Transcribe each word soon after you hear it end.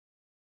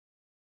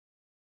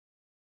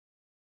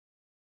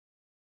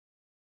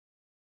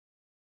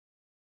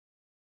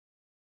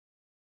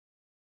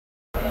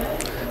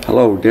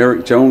Hello,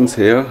 Derek Jones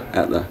here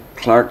at the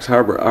Clark's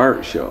Harbour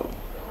Art Show.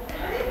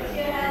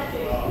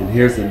 And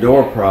here's the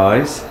door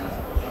prize.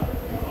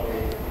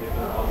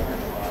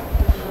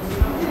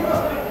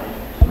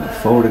 A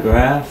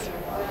photograph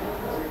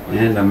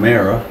and a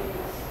mirror.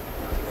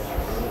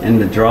 And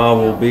the draw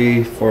will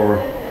be for,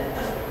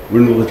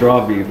 when will the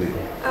draw be?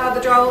 The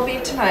draw will be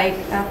tonight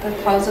at the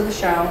close of the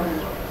show.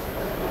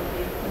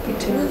 It'll be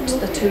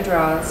the two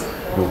draws.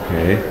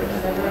 Okay.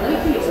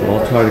 So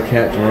I'll try to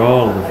capture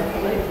all of the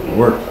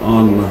work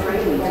on the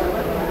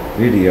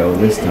video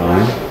this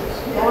time.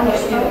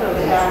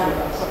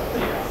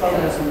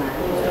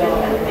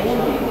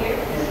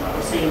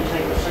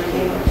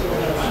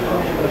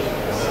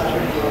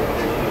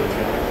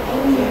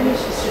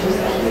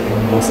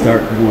 I'll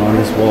start on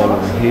this wall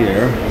over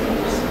here.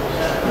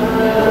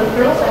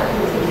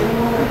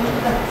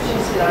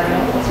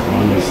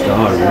 On the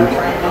starboard.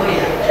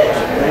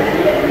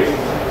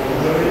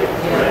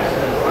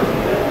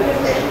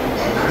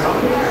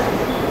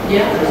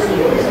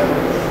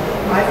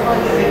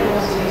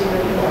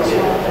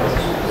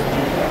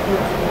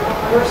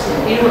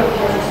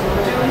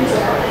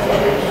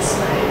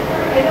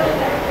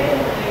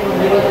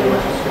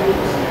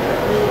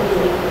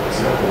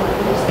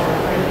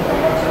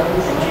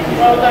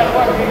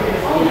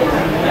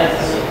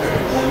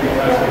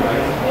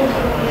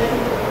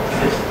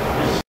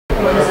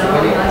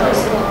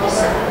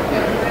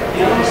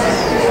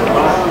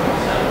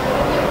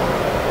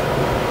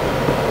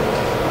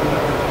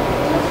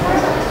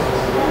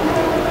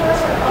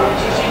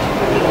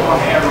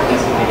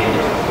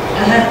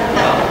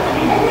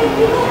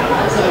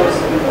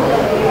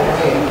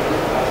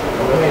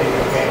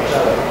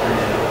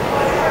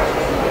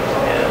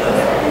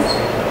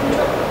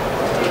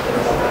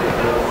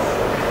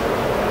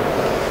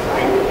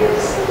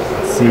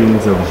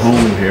 Scenes of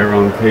home here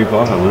on Cape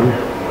Island.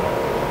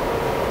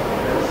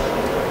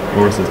 Of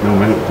course, there's no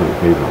mountains on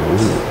Cape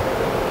Island.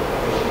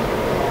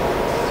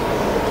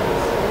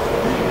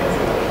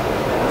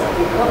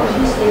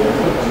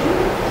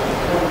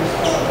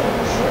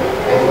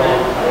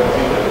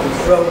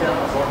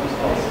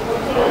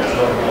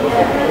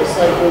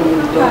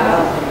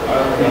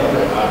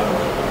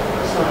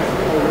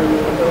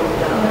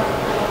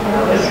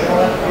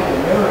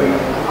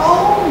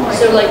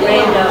 So like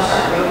random.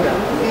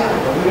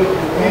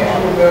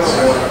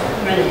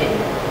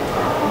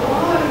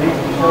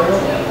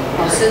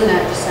 I'll send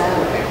that to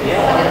Sally.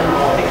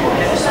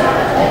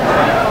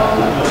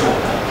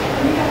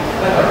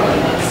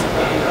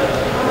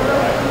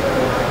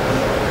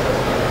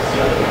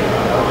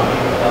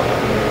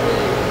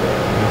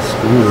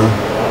 Schooner.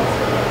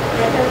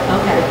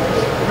 Okay.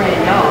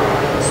 Random.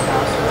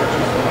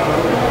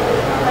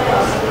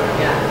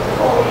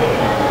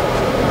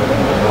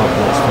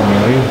 That's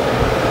familiar.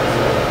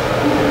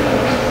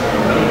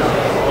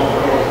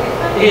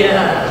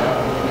 Yeah.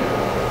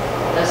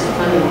 That's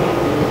funny.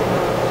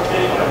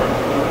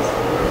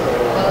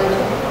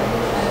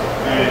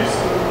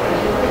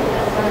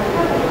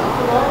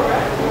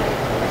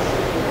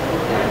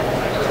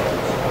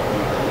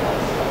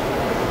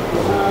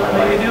 What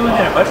are you doing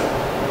there, bud?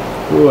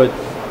 Good.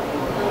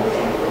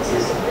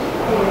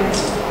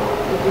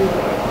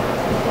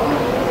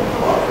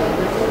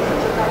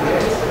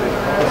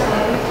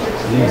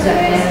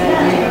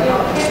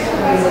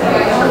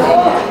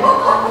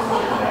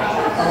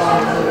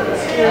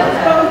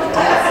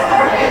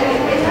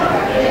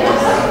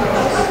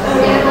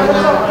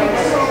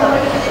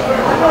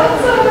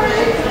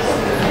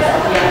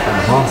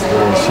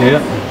 Hospital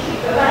shit.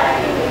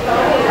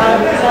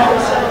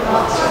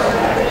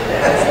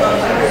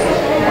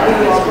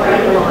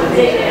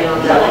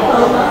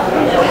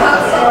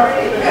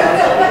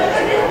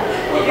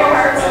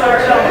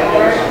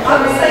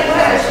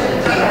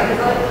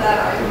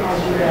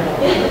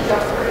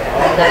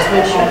 That's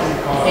what you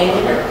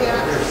painted her?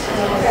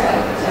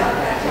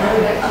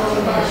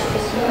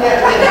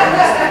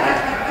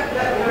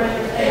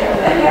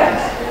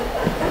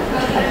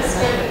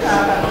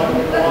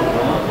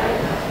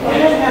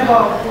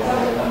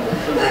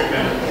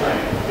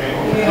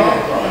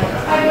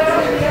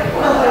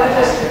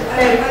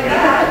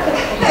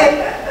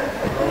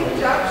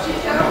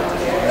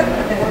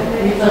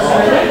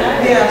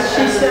 Yeah,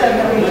 she said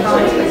how many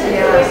times that she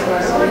asked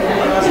us.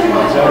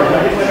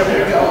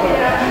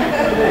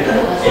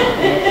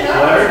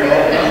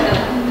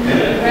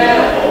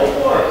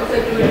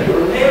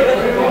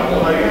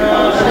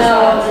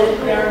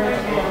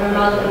 Her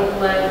mother will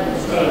let her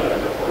stay.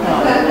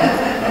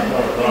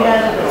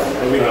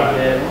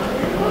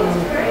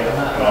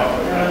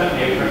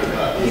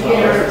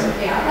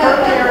 Her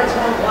parents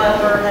won't let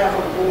her have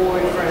a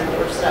boyfriend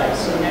or stay,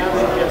 so now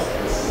they just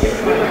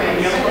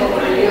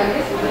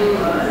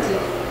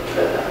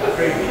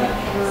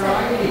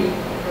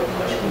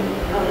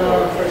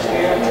first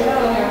year.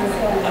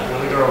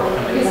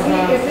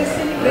 Is this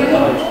anything?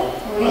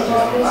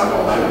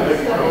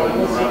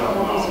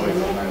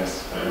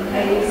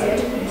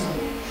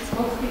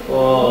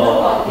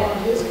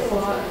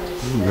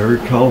 Very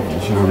colorful,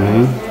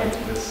 Charmaine.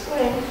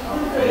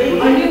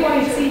 I knew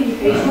I'd seen you.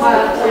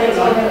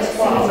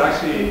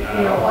 actually,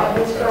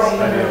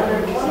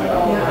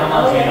 how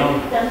much you know?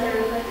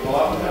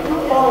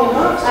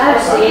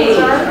 I've seen.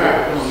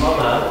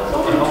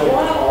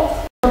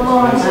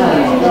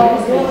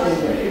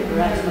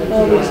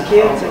 All these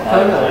kids are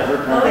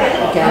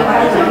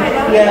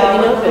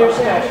yeah, they're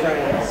Scotia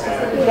friends.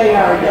 They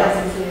are young.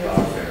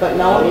 But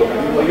no, yeah.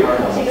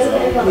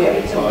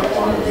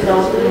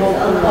 Don't hold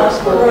on the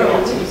school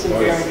dances and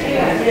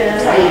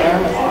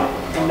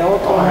and no one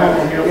told her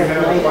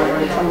every night to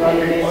come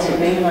running in to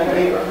me and I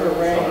gave her her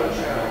ring.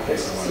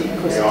 Because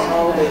it's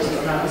holidays.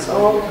 So,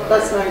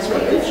 that's nice for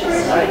this.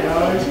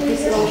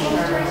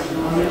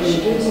 She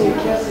gives me a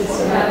kiss and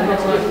said,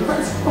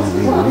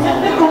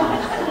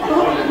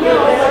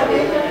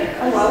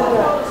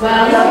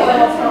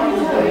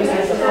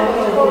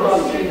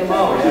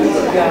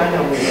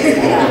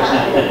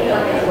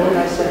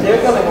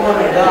 they're going to come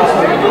and die.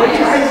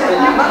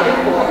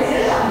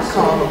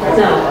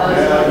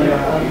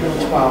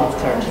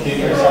 12, 13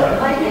 years old.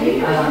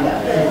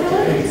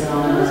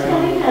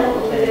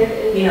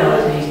 You know,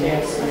 it's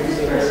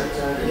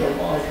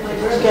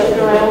Just getting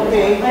around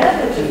me.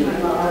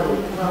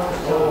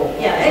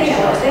 Yeah,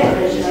 anyhow,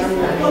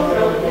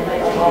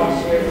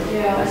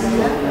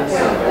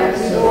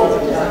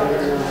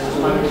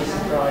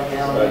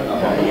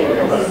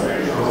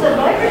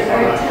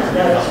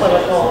 That's what I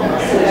call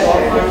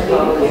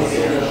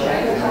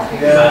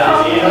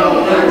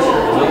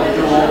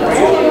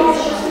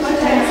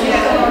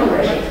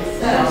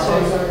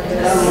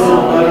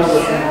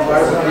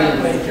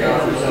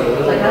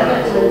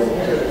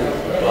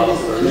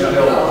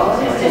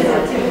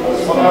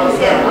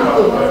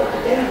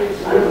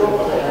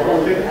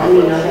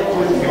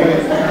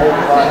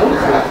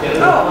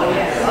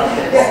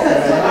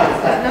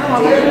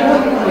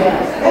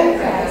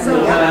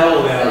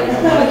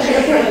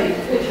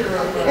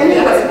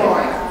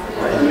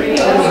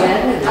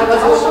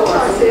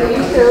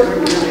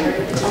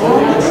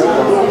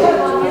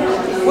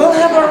we'll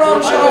have our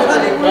own show,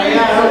 honey.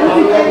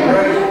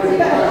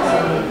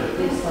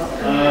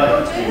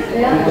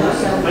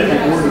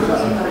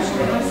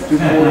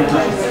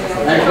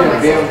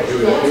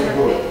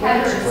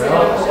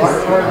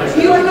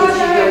 You are not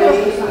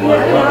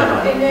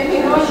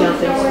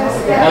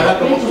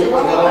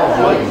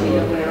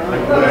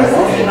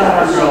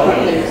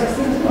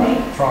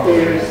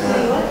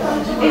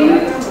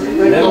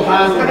Little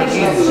high for the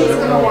kids, so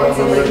they're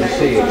going to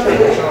see it.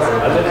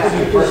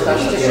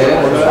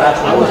 Yeah, I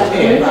was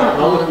 10. I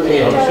was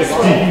 10. I was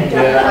 16.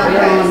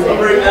 Yeah. I'll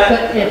bring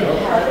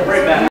that.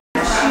 Bring that.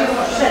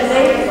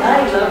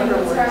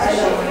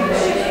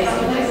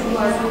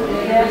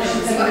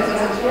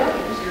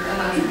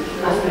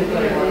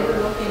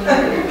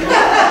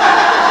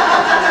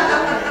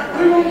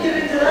 We won't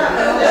get into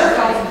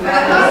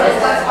that.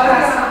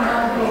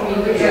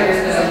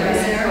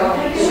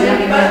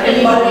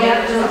 Anybody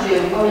after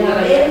June?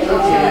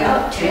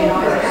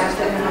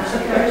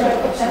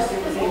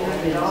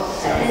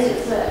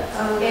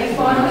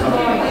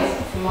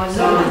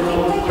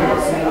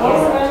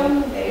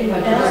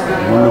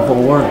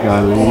 Wonderful work,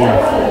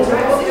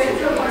 Eileen.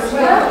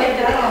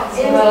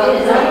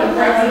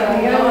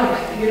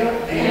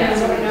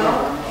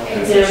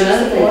 There's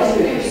another thing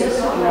too.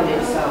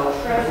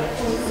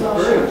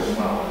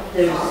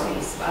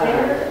 There's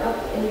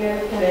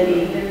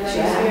Betty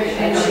Jack,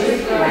 and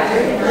she's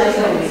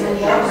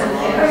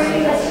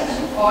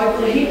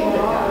people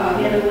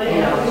get away.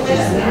 You know,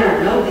 just we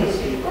don't know these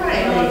people.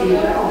 Right. They do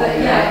well. But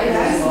yeah,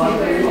 it's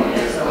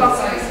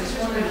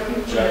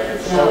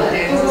yeah. So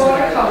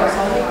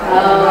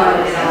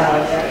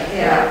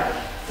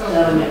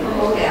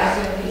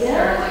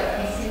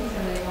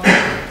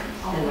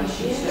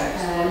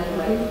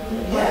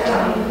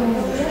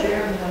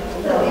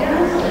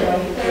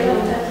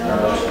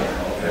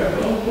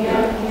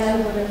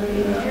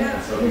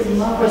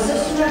My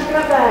sister just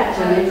got back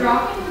to me.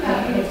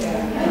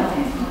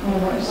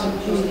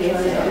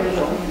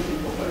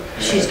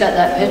 She's got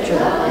that picture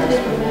that last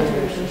one.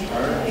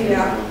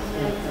 yeah.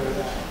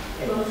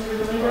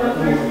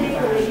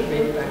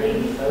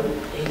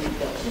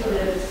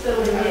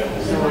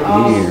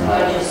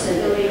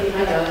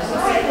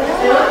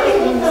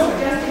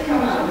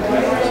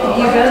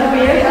 You gotta be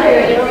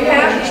everywhere. We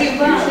have to,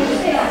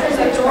 it's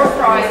a door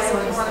prize, so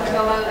we want to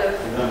fill out of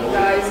you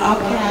guys.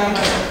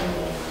 Okay.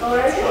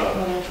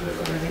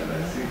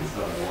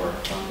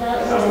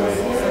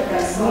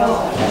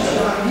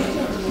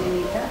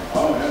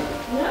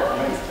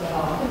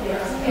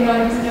 You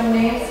know, you know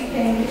Nancy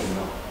Candice.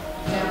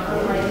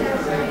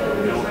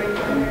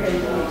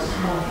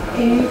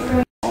 Can you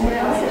bring?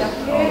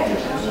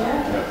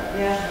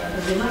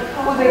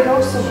 Well, they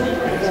go so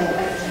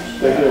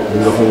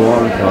Beautiful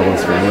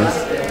watercolors for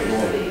us.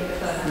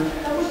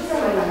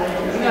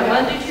 You got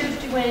Monday,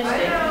 Tuesday,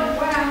 Wednesday.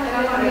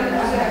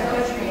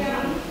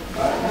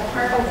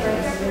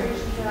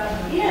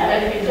 Yeah,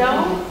 if you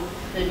don't,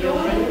 then you'll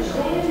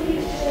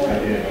understand.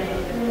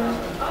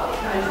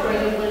 I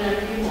bring it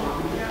whenever you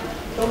want.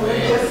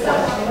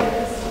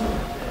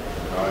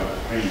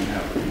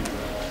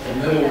 The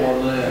middle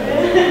one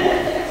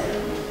there.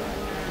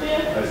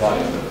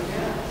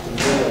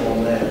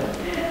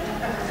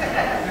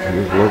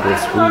 local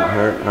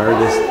sweetheart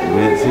artist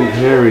Nancy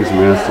Perry's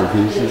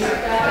masterpieces. I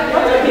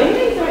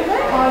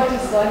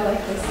just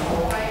like this.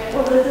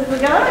 Well, this is the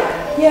guy.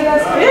 Yeah,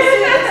 that's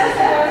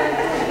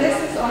this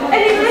is on.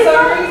 And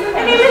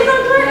he lives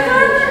on Clark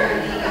Harbor.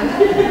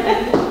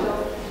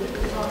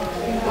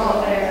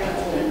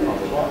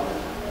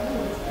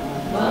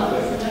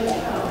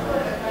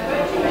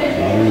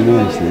 Very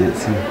nice,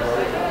 Nancy.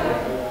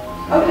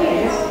 Okay.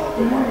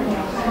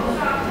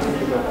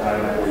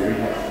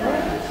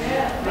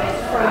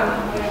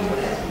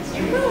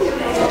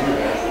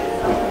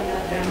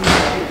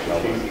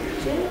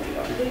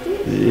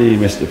 Hey,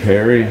 Mr.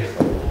 Perry.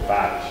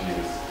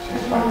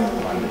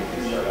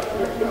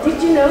 Did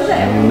you know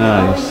that? Very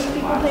nice.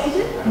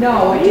 No,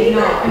 I did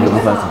not. I don't know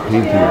if that's a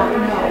painting.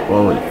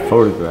 Well, like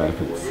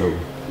photograph, it's so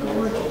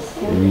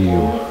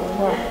real.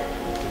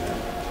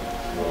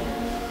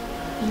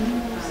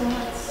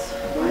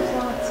 There's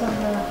lots of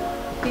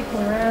people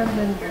around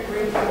and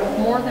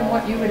more than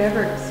what you would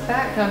ever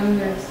expect. I mean,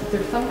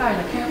 there's some guy,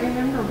 and I can't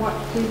remember what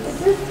his...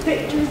 This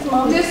picture's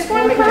mom. This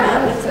one, There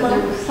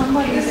was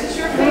somebody... This is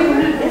your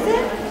favorite? Is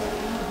it?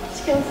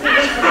 She can see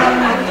this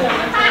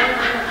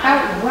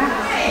out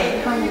west.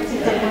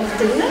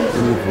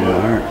 Beautiful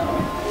art.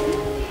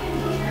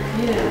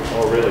 Yeah.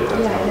 Oh, really?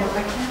 That's Yeah, how- no,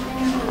 I can't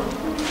remember.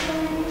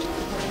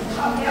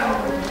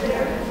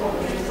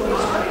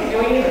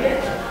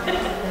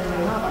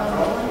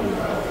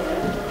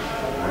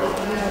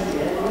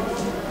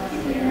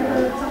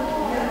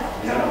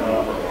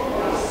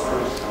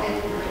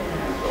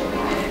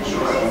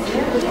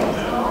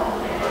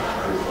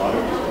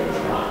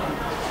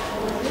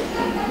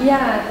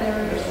 Yeah, there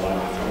was...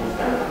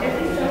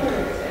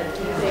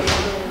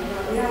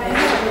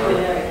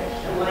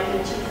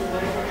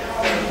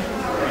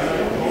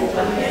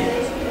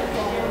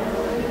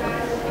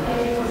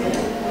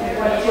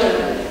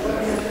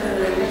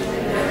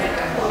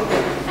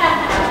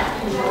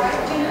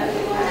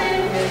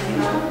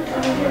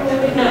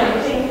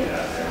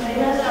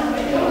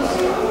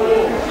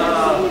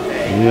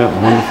 Yeah,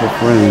 wonderful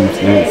frames,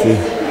 Nancy.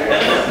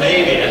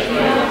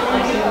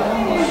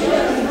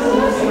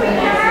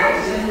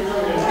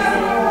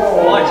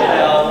 Watch it,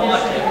 Al,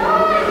 watch it.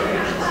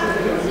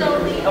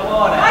 Come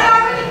on, Al.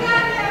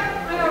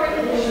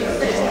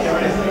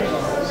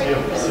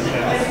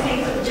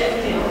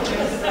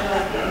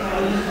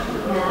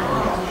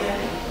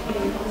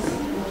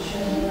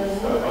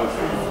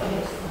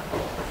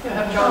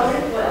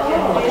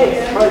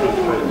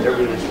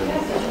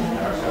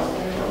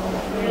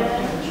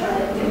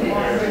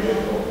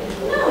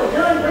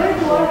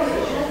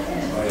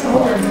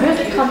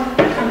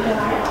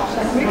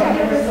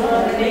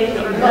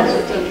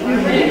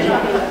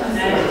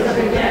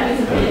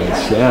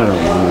 Shadow on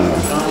that.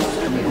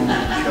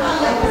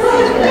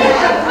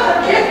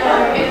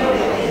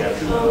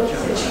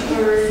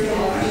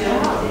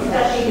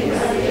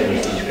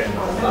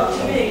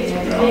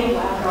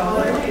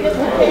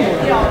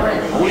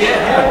 Oh,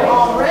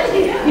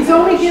 yeah. He's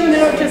only giving it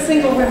out to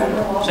single women.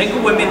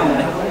 Single women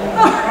only.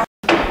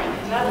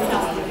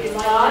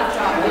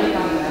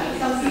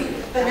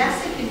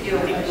 Vanessa can do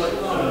it.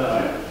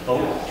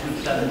 Oh,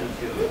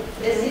 272.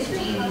 This is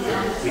Jean's.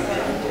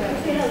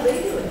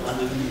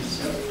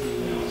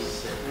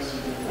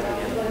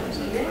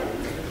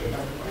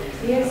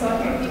 Yes, I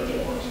can.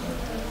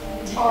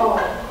 Oh.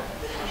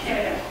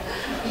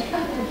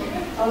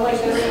 I like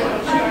this one.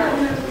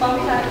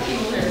 Thumbtack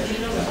t-shirt.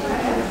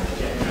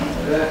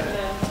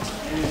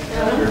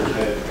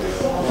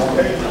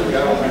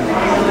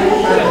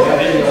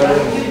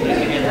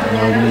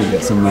 Oh, we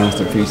get some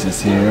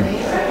masterpieces here.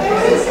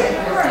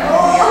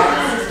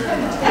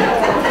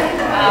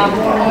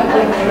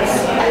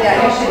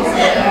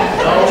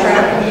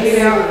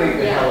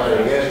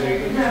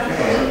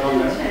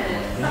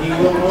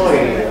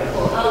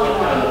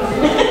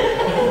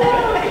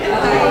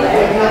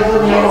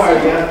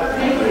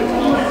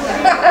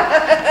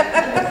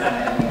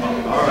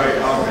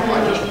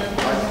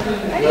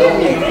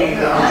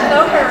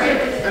 No hurry.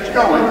 It's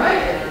going.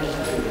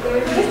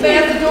 Just stay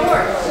at the door.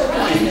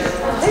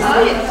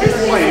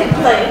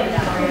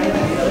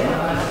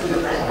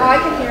 Oh, I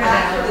can hear it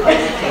now.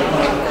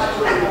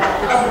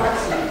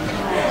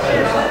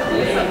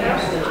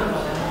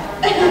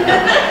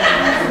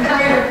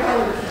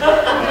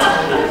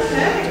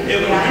 It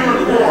was during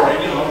the war,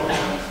 you know.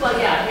 Well,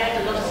 yeah, he had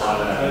to look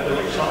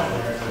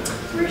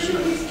Where should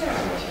we start?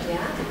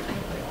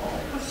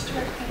 Let's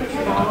start.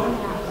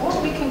 Or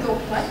we can go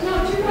play. No,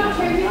 you're not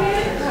ready.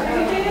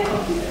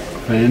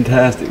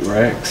 Fantastic,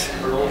 Rex.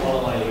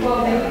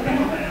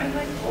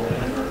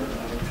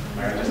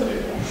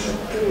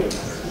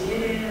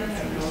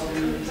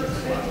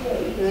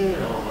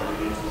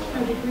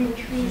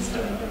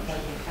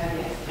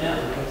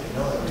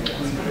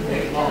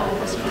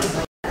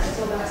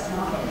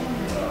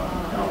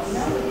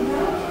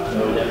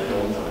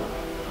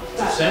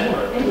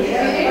 Similar.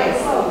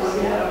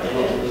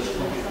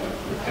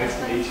 Nice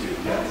to meet you.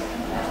 Yes.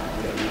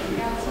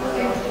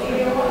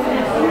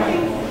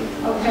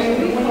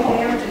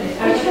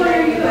 Which one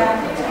are you at?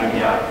 I'm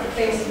yeah.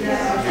 Facing that.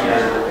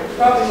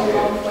 Probably the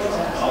wrong place.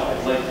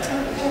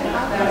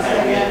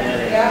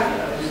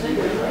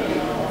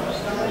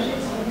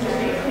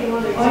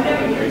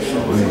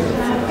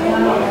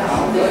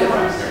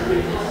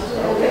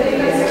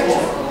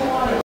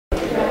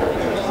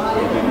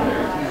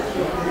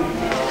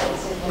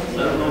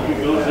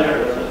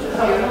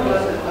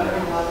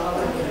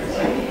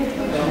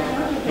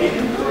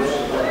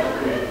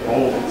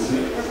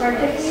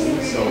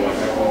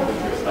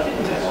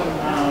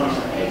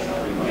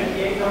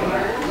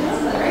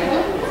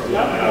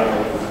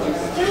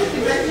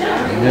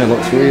 Yeah, it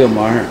looks real,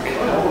 Mark.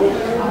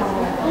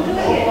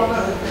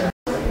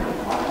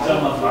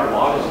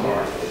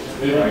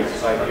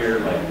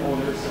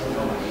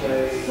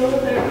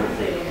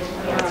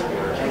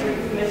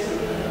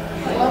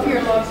 I love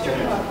your lobster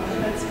coffee.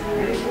 That's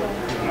really cool.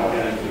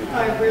 I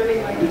really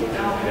like it.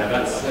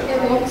 It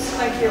looks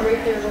like you're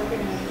right there looking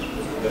at it.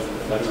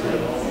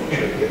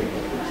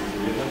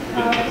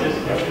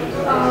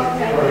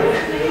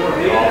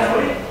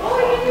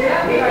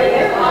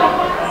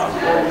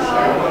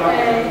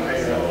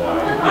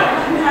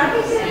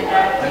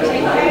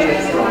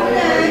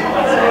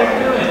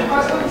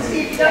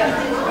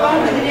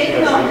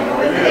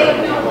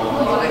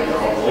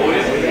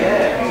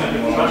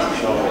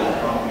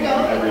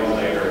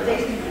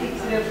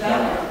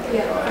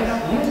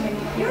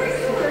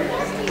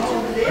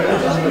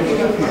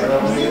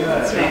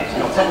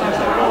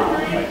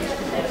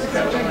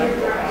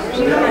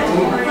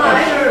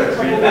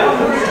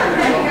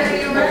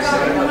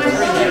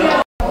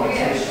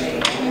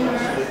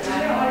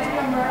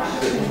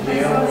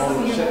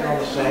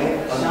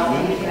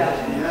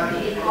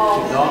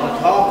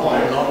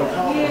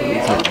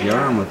 It's like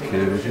Yarmouth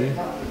candy.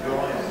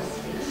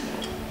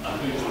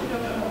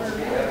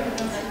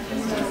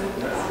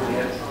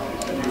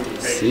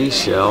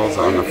 Seashells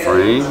on the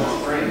frame.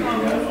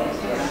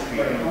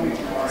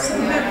 So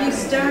have you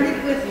started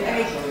with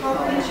a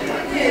colored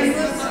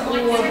canvas or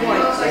white?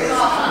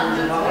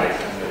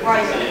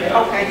 Right,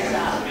 okay.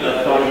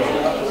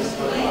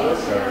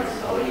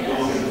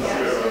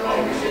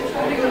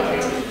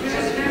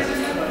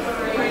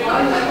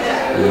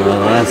 Well,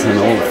 that's an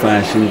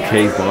old-fashioned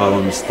Cape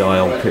Island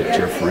style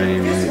picture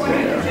frame right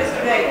there.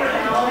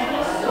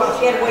 Well,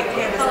 she had white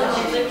canvas and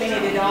she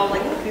painted it all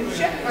like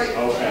fuchsia.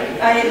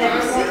 I had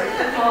never seen that.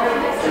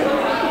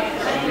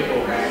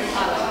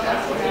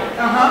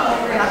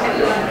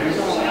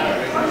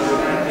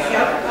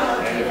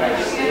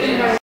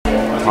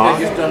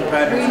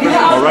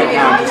 Well, right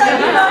now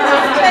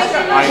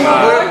I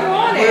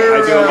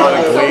do a lot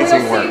of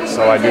glazing work,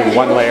 so I do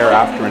one layer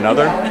after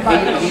another,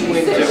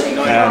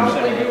 and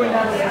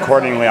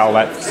accordingly I'll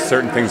let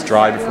certain things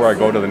dry before I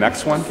go to the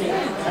next one.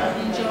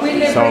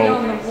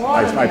 So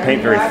I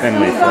paint very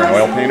thinly for an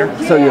oil painter.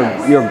 So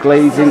you're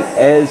glazing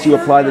as you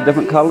apply the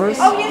different colors?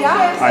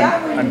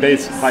 I'm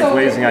by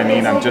glazing I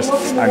mean I'm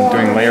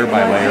doing layer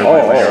by layer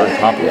by layer on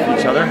top of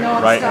each other,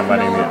 right, and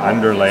letting the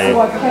underlay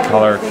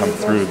color come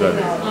through the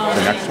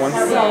next one,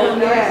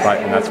 right,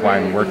 and that's why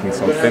I'm working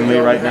so thinly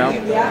right now.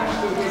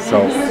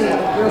 So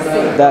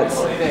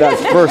that's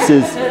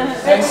versus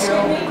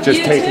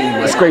just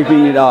taking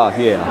scraping it off,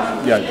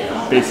 yeah. Yeah,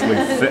 basically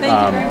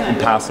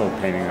impasto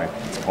painting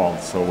it's called.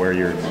 So where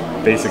you're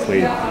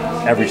basically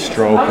every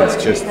stroke is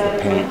just the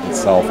paint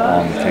itself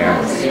on the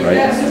canvas,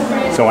 right?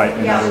 So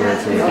in other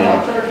words, it would be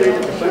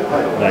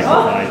like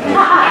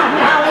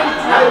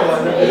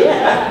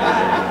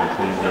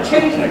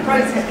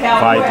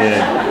if I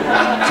did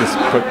just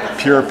put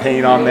pure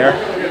paint on there,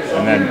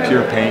 and then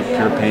pure paint,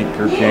 pure paint,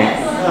 pure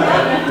paint.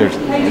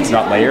 It's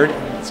not layered.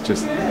 It's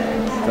just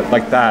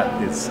like that.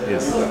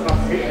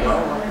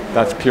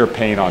 That's pure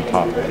paint on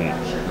top of paint,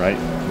 right?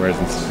 Whereas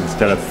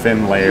instead of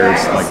thin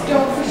layers, like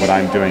what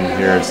I'm doing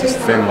here is just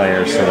thin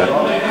layers so that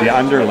the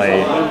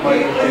underlay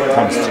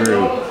comes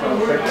through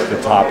the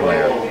top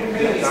layer.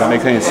 Does that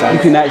make any sense?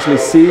 You can actually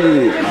see.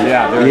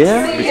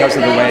 Yeah. Because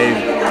of the way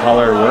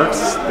color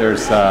works,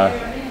 there's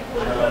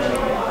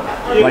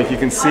like you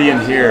can see in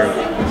here.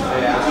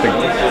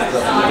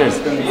 There's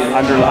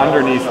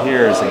underneath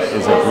here is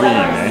a green,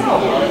 eh?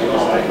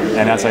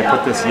 And as I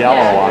put this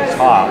yellow on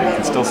top, you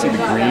can still see the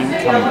green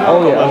coming up a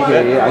little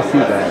bit. Yeah, I see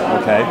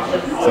that. Okay,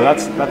 so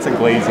that's a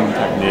glazing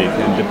technique,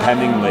 and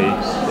dependingly,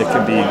 it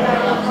can be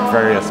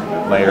various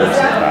layers of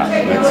that.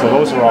 Right? So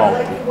those are all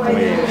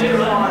glazed.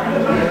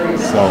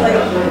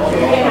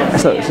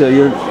 So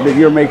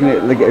you're making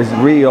it like as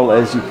real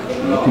as you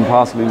can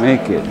possibly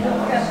make it.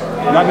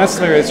 Not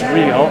necessarily as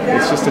real,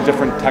 it's just a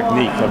different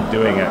technique of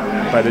doing it.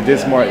 But it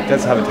does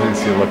have a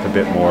tendency to look a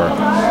bit more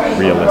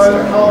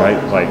realistic, right?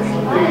 Like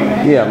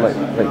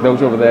like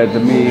those over there to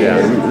me,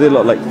 they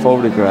look like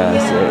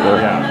photographs.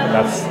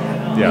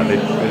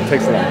 It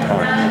takes a long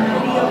time,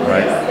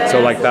 right? So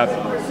like that,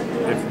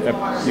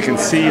 if you can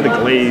see the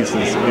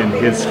glazes in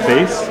his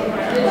face.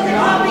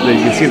 You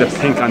can see the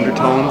pink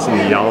undertones and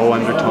the yellow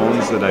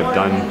undertones that I've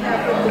done,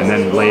 and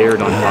then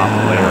layered on top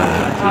of layer.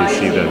 So you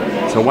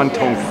see so one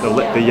tone,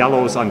 the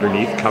yellows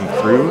underneath come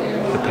through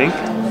the pink.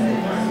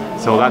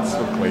 So that's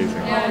the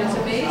glazing.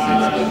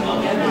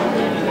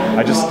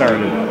 I just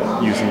started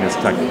using this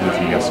technique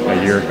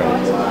a year ago.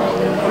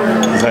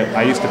 Because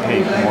I used to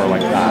paint more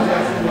like that.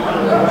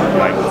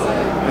 Like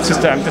It's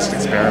just I'm just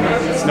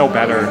experimenting. It's no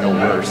better, no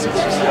worse. It's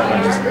just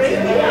I'm just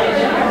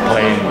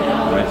playing with it,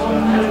 right?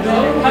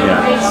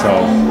 Yeah. So,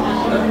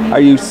 Are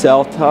you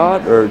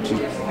self-taught or did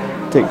you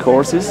take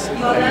courses?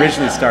 I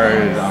originally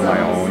started on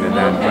my own, and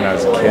then when I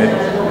was a kid,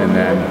 and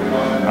then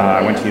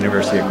I went to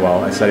University of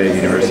Guelph. I studied at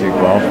University of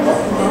Guelph,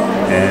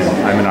 and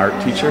I'm an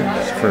art teacher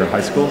for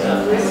high school.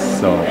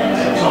 So,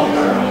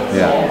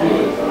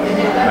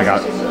 yeah, I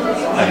got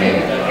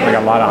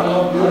a lot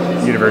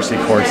of university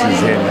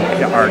courses in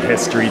art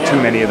history.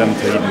 Too many of them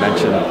to even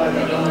mention,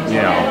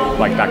 you know,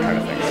 like that kind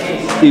of thing.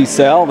 Do you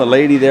sell? The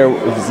lady there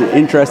was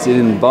interested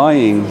in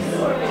buying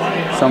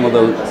some of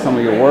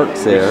your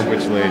works there.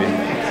 Which lady?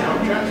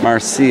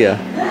 Marcia.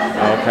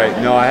 Okay.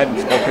 No, I hadn't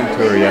spoken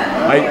to her yet.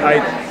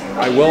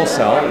 I will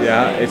sell.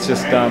 Yeah. It's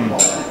just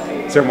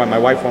my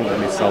wife won't let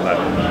me sell that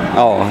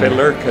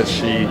fiddler because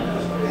she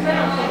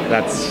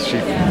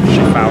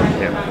found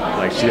him.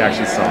 Like she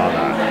actually saw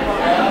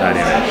that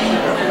image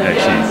that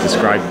she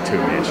described it to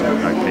me,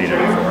 and I painted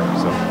it for her.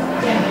 So,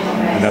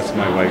 and that's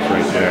my wife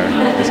right there.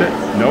 Is it?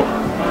 Nope.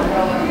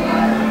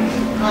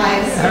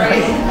 Hi,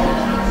 sorry.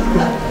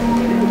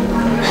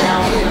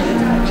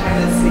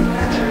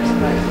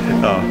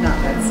 Oh. Not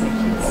that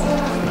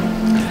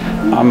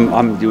sneaky.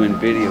 I'm doing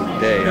video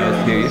today. I was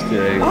here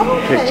yesterday.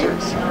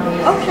 Pictures.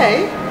 Okay.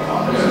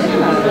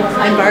 Yeah.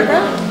 I'm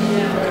Barbara.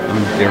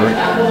 I'm Derek.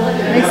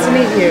 Nice to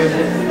meet you.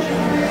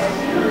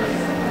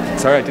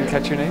 Sorry, I didn't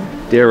catch your name.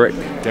 Derek.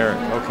 Derek.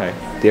 Okay.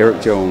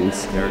 Derek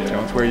Jones. Derek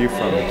Jones. Where are you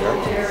from,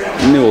 Derek?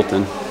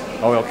 Newton.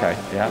 Oh, okay.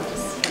 Yeah.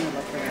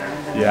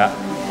 Yeah.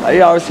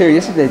 I was here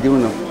yesterday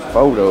doing the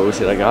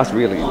photos. Like I was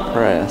really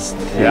impressed.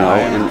 You Yeah, know? I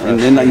am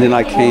And then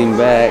I came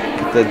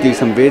back to do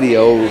some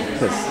video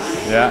because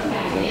Yeah.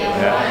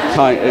 Yeah.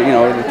 time,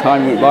 the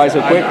time went by so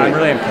quickly. I'm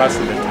really impressed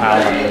with the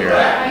talent here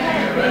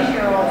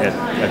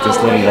at this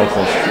little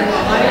local.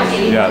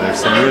 Yeah, there's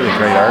some really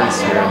great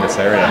artists here in this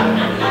area.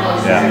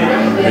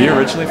 Yeah. Are you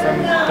originally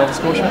from Nova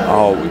Scotia?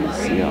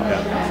 Always,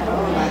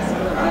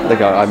 yeah.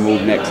 Like I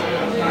moved next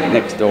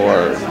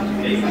door.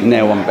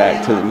 Now I'm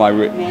back to my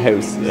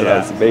house that I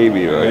was a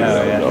baby, right?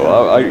 Yeah. So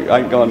I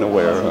ain't gone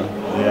nowhere.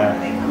 Yeah.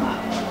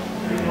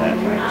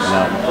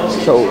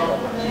 No.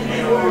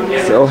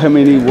 So how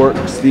many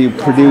works do you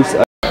produce?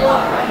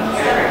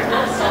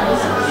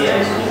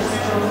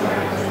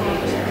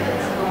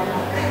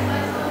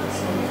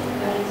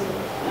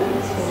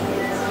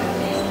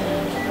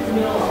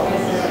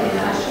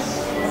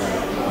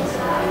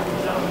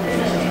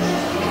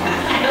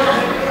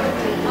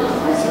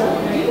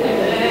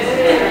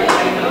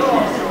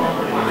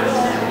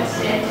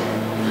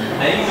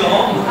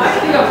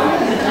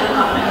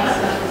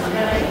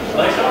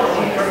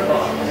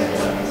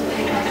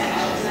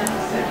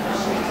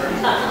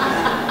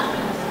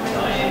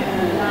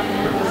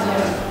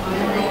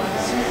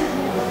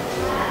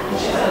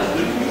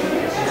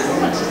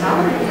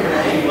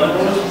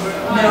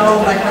 No,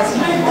 my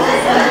husband.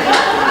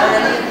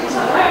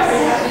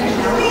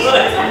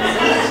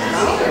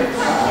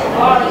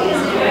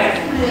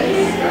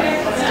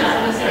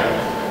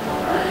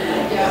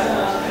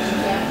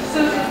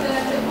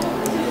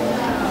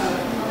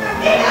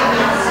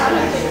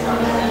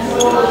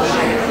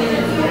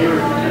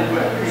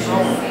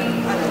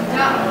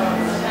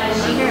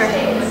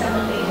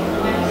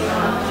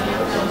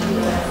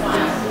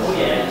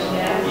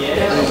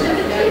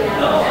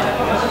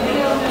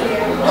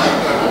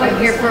 I'm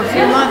here for a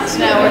few months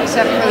now,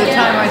 except for the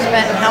time I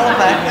spent in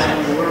Halifax.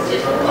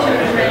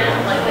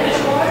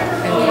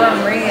 And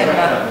Fernery and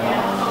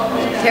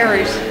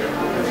Terry's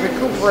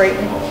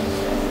recuperating.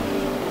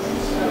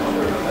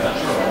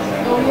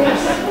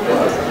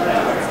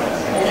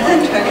 I'm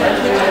trying to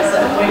put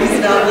myself when you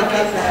stop looking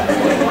at that.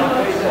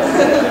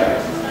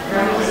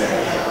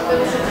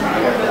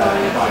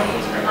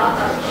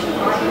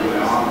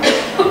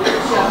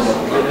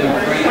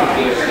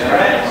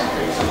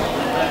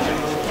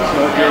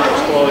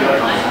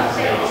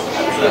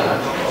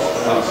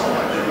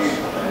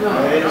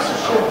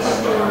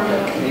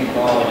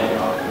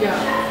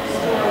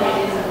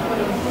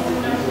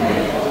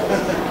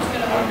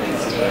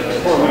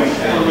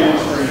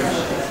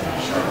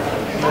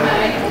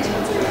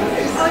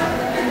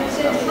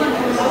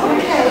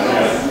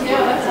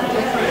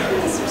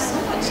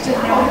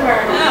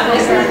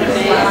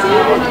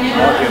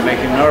 You're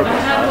making nervous. I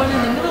had one in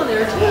the middle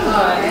there too.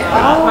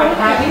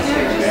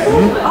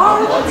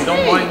 You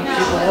don't mind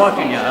people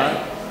watching you,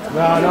 huh?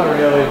 No, not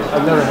really.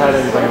 I've never had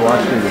anybody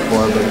watch me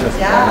before, but just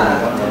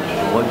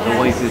What the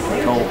way is the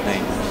whole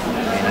thing?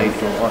 And I used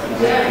to watch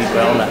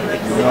people all that.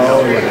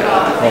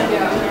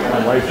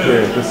 my wife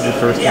here. This is the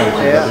first time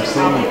she's ever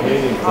seen me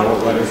painting, so I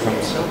won't let her come.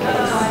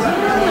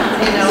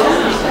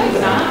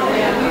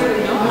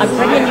 I'm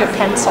bringing your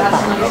pencil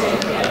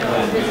back.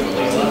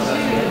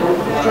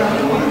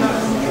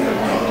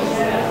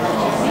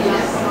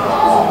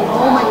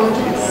 Oh my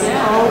goodness.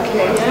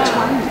 Okay, which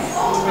one?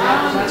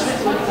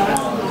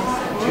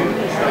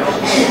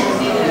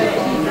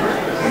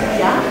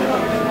 Yeah.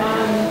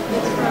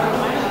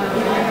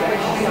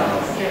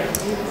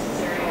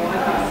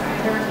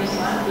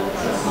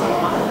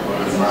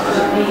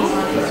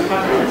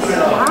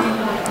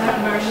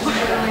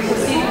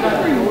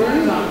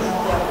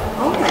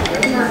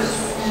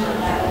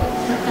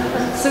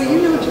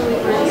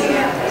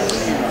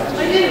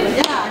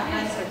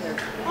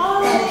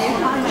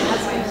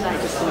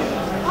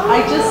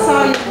 I just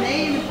saw your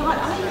name and thought,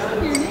 I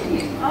know your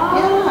name.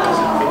 Yeah.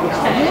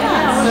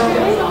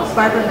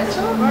 Barbara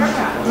Mitchell?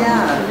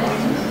 Yeah.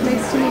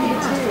 Nice to meet you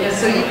too.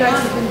 So you guys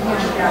have been here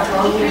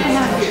 3.5 years.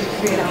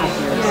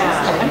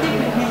 Yeah, I think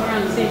we came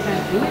around the same time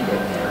doing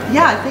it.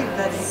 Yeah, I think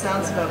that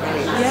sounds about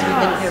right. So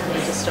we've been here for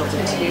just over 2,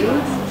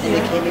 and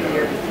they came a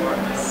year before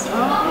us.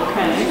 Oh,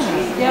 okay.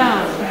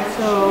 Yeah.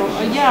 So,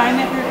 yeah, I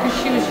met her because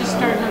she was just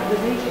starting up the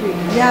bakery.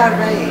 Yeah,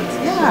 right.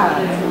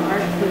 Yeah.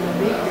 Art for the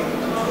bakery.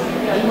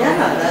 Yeah,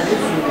 that is.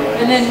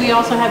 And then we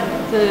also had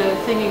the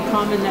thing in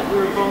common that we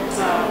were both,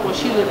 well,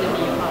 she lived in the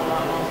Yukon a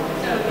lot longer.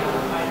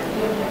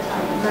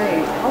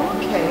 Right. Oh,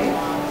 okay.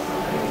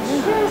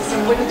 So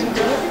what did you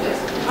do?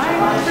 I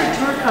worked for a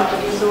tour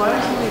company, so I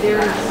was only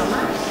there in the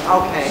summer.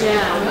 Okay.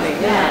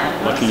 Yeah.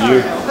 Lucky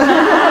you.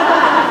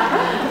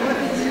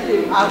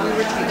 We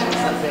were teaching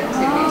something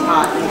too. We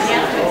taught.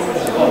 Yeah.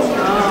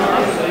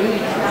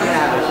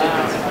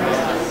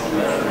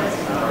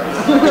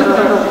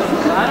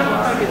 I don't know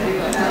if I could do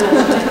that.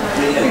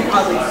 We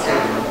probably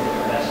should.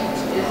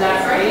 Is that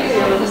right? You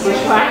have a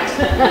bushwhacked?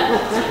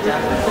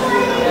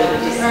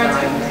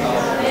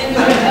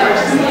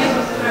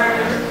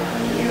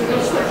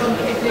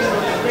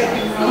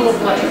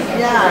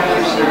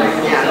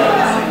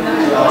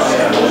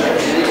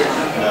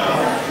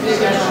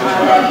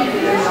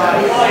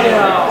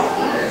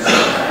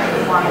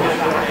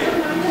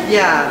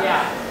 Yeah,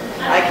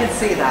 I can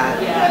see that.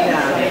 Yeah.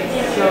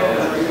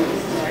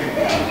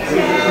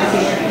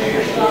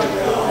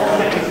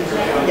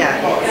 Yeah.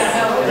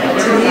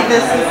 To me,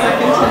 this is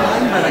second to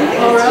none, but I think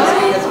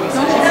it's just because we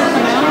Don't you have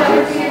some out?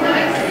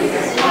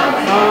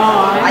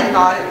 I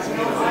thought it was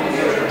beautiful when we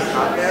first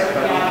got there,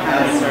 but we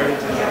kind of started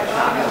to get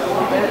back a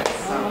little bit.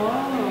 So.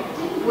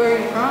 Where are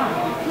you from?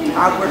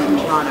 We're from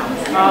Toronto.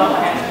 Oh,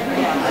 okay.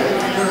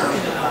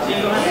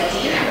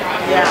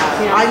 Yeah.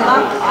 I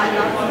love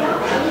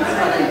Philippines,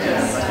 but I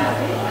just,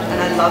 and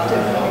I loved it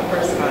when we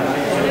first got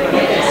here. But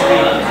I just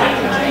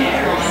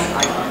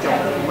I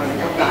don't want to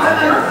go back.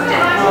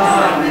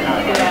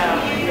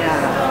 Yeah.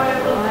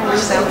 Which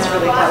sounds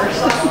really harsh.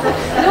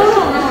 No,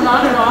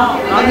 not at all.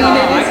 I mean,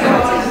 it is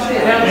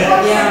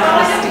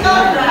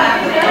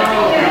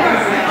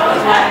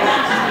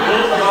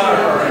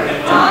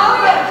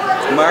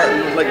Martin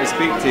would like to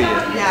speak to you.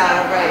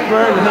 Yeah, right.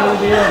 Martin, how are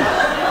you?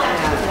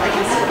 I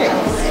can see it.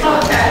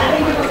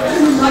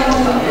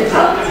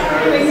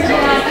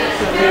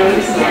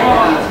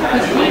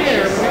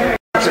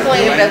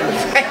 Explain about the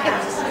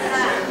frames.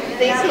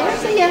 These here,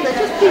 so yeah, they're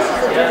just pieces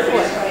of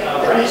driftwood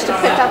that we used to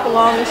pick up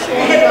along the shore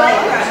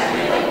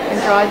and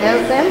dried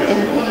out them. And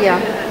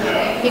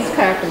he's a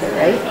carpenter,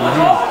 right?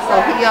 So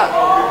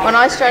when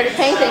I started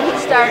painting, he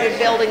started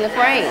building the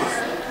frames.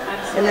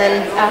 And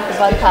then after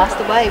Bud passed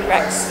away,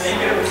 Rex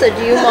said,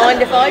 "Do you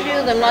mind if I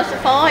do them?" And I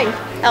said, "Fine,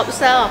 help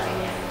yourself."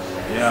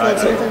 Yeah,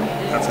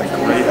 that's a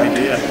great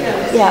idea.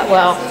 Yeah,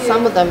 well,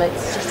 some of them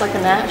it's just like a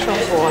natural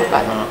for,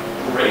 but some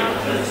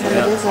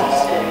it isn't.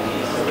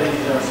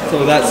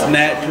 So that's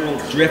natural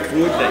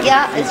driftwood?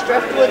 Yeah, it's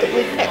driftwood that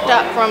we picked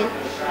up from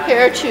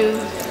here to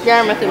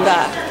Yarmouth and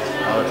back.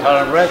 I was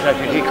telling Rex, I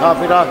said, he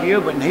copied off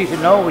you, but he said,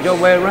 no, it was the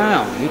other way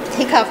around.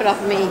 He copied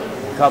off of me.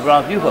 He copied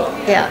off you for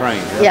Yeah.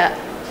 frames. Yeah.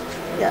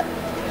 Yeah.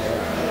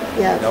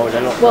 Yeah. No, they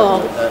don't-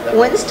 Well,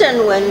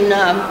 Winston, when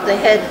they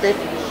had the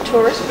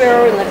tourist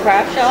bureau in the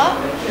craft shop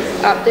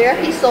up there,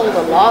 he sold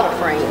a lot of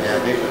frames.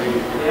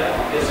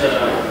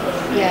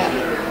 Yeah.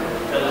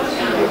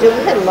 We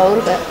had a load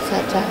of it at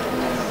that time.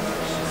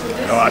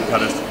 Oh, I've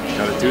gotta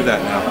do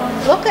that now.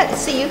 Look at,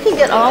 see, you can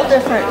get all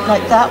different,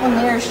 like that one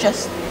there is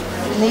just,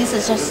 these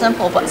is just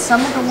simple, but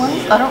some of the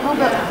ones, I don't know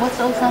about what's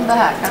those on the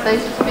back. Are they,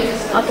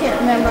 I can't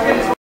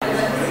remember.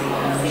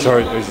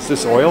 Sorry, is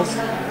this oils?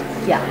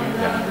 Yeah.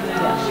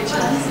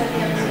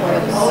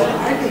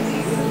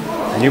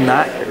 And you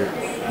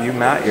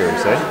mat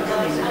yours, eh?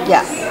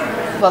 Yeah.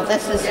 Well,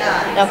 this is,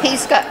 now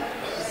he's got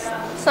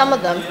some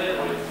of them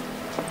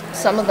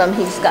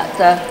he's got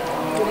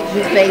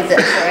he's made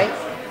this, right?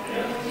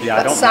 Yeah, I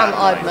But don't some mat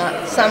I mine.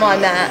 mat, some I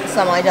mat,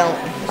 some I don't,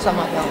 some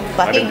I don't.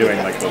 But I've been he doing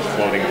did like those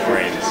floating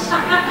frames.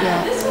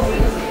 Yeah.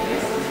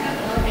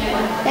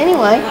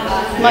 Anyway,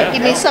 might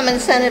give me some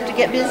incentive to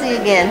get busy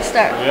again.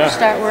 Start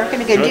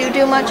working again. Good. Do you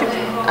do much of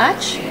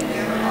arch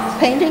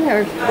painting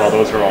or Well,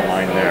 those are all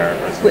mine there.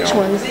 As you which know.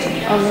 ones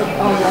on the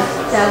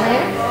down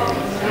there?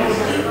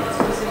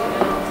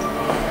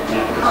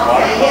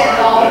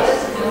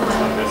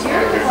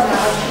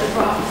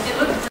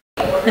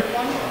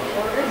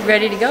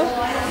 Ready to go?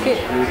 Okay.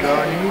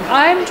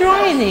 I'm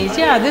drawing these.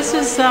 Yeah, this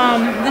is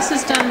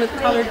done with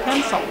colored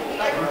pencil.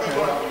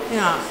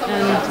 Yeah,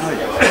 and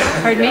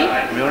pardon me?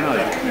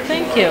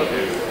 Thank you.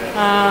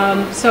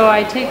 So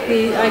I take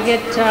I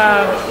get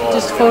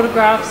just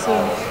photographs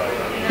of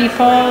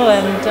people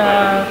and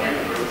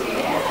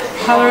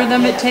color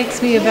them. It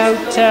takes me about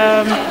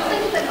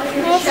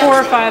 4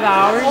 or 5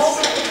 hours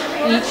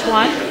each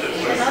one.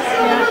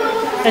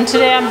 Yeah. And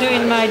today I'm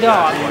doing my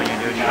dog.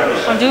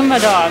 I'm doing my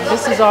dog.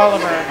 This is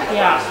Oliver.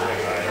 Yeah.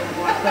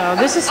 So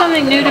this is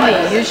something new to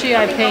me. Usually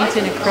I paint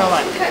in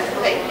acrylic.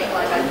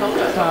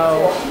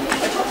 So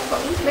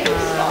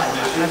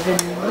I've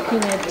been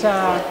looking at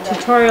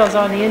tutorials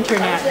on the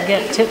internet to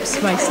get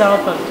tips myself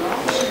of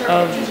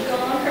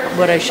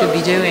what I should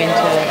be doing to.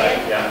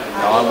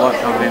 I watch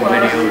some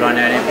videos on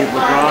that and people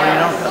drawing,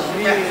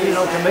 you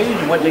know, it's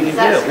amazing what they can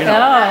do, you know.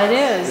 Oh, it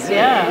is,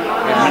 yeah.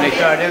 And when they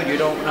start out, you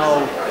don't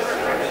know.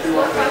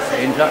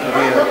 Ends up to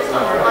be a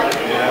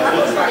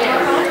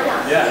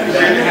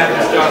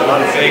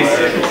lot of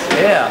basics.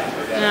 yeah.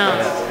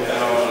 Yeah.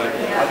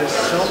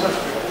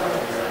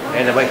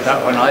 And if I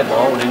start with an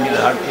eyeball, then you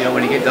know,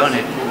 when you get done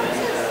it.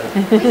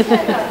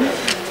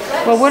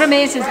 Well, what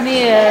amazes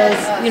me is,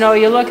 you know,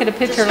 you look at a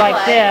picture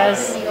like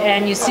this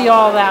and you see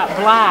all that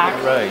black,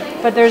 Right.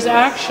 but there's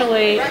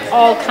actually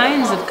all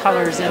kinds of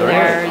colors in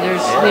there.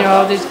 There's, you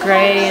know, there's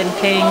gray and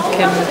pink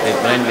and They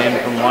blend in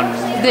from one.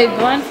 they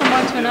blend from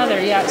one to another,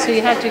 yeah. So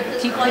you have to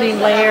keep putting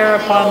layer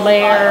upon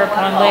layer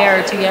upon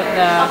layer to get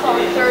the.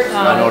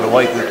 I know the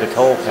wife with the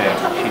toe paint.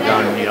 She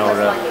done, you know,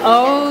 the.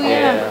 Oh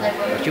yeah.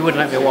 But she wouldn't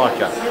let me watch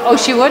it. Oh,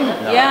 she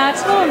wouldn't. No. Yeah,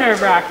 it's a little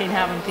nerve-wracking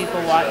having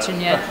people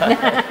watching you.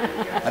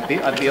 I'd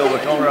be over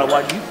telling her, I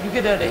want you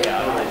get out of here.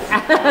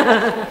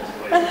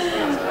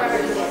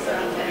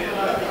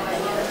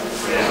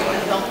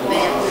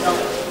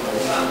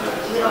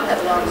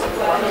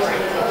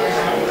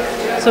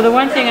 So the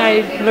one thing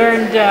I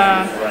learned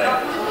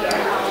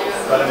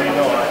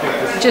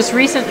just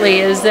recently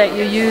is that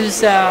you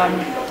use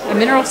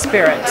mineral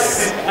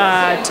spirits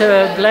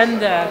to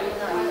blend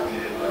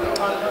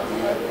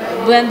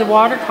the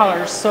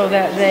watercolors so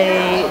that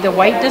the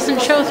white doesn't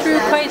show through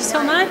quite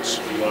so much,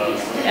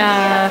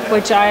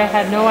 which I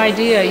had no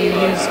idea you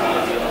use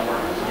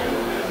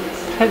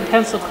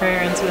pencil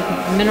crayons with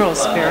mineral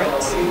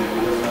spirits.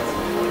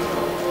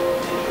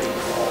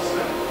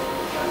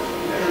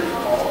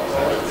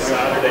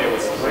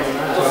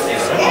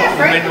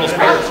 Mineral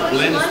spirits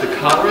blends the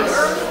colors.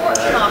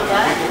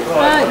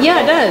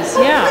 Yeah, it does.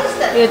 Yeah,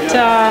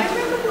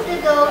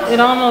 it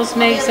almost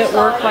makes it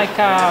work like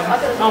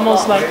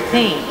almost like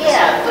paint.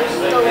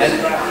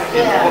 And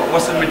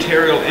what's the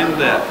material in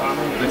the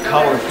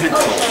colored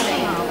pencils?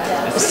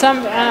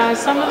 Some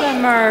of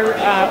them are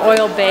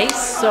oil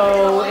based,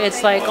 so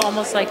it's like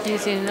almost like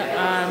using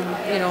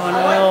you know, an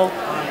oil.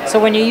 So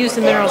when you use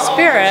the mineral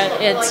spirit,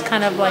 it's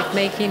kind of like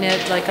making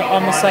it like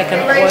almost like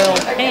an oil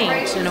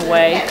paint in a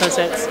way, because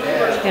it's,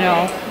 you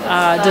know,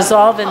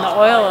 dissolving the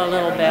oil a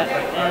little bit,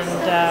 and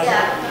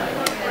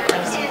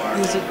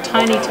use a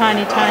tiny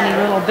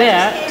little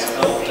bit.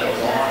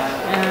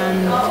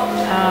 And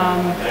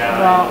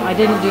well, I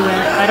didn't do it.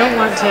 I don't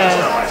want to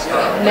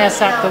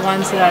mess up the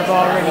ones that I've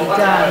already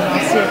done. I'll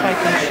see if I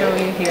can show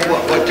you here.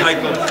 What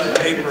type of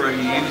paper are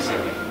you using?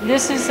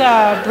 This is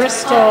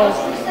Bristol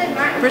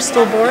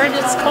board,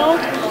 it's called.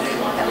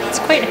 It's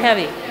quite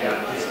heavy.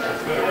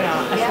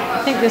 Yeah,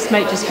 I think this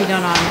might just be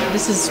done on.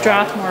 This is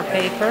Strathmore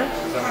paper,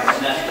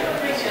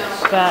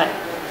 but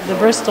the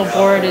Bristol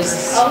board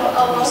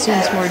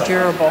seems more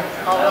durable.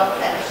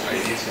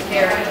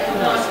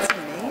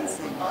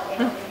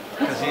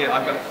 Because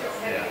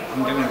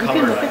I'm doing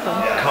color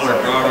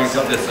drawings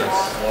of this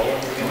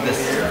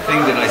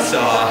thing that I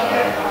saw,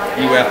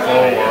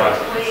 UFO or a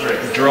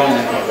drone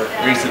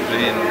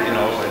recently, and you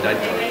know, and I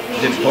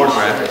did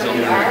photograph it, so I'm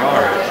going to draw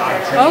it.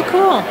 Oh,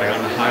 cool. Like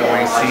on the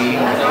highway scene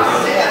with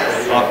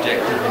this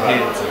object in the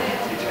head. So,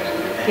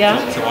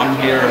 yeah. So I'm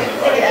here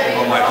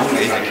for my own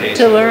education.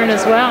 To learn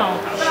as well.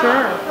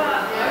 Sure.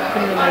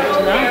 Can relate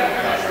to that.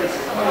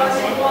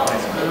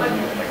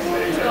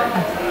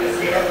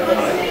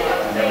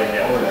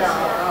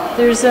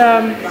 There's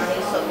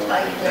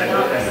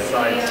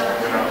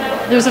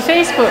a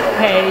Facebook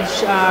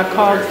page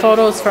called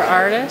Photos for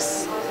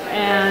Artists,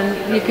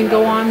 and you can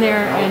go on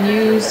there and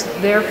use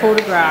their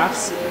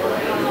photographs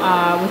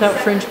without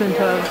infringement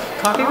of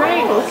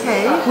copyright. Oh,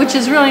 okay. Which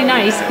is really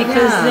nice,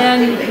 because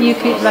then you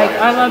can, like,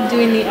 I love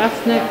doing the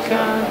ethnic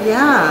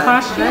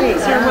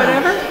costumes or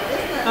whatever.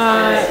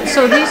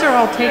 So these are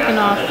all taken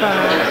off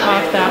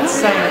that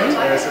site. I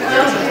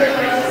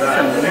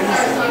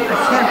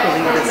can't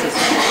believe this is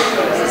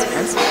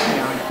pencil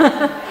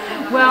crayon.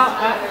 Well,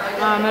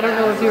 I don't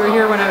know if you were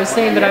here when I was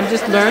saying, but I'm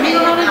just learning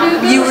how to do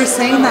this. You were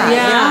saying that,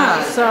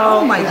 yeah. So,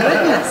 oh my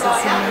goodness,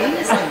 it's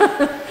amazing.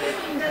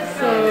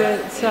 So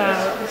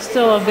it's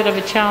still a bit of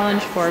a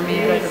challenge for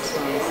me, but it's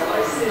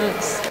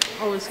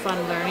always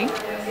fun learning.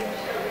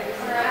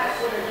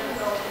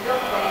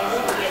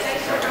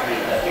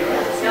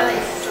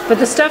 But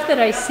the stuff that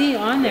I see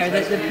on there,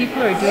 that the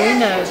people are doing,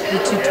 the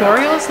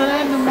tutorials that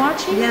I've been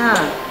watching,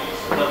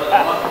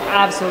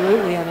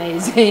 absolutely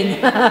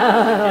amazing.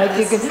 Like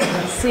you can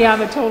see,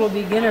 I'm a total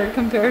beginner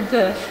compared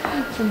to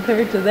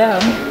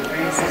them.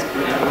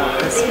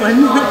 This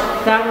one?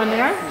 That one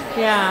there?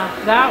 Yeah,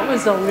 that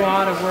was a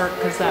lot of work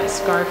because that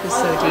scarf is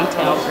so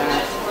detailed.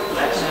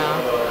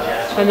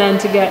 Yeah. And then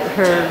to get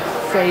her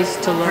face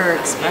to look. Her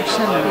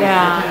expression.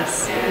 Yeah.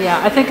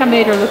 Yeah, I think I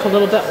made her look a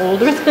little bit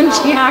older than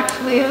she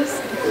actually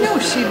is. No,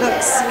 she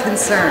looks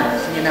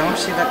concerned, you know,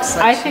 she looks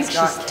like I think she's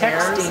got she's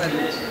cares texting. and,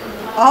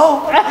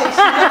 oh, okay,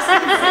 she looks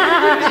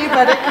confused,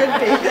 but it could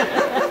be.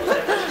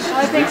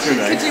 I think These are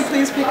nice. Could you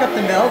please pick up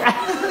the milk?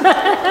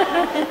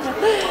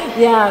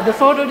 yeah, the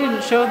photo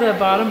didn't show the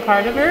bottom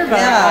part of her, but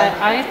Yeah.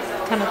 I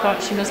kind of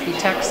thought she must be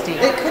texting.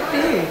 It could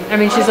be. I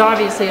mean, she's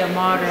obviously a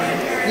modern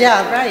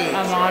Right.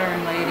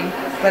 lady.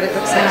 But it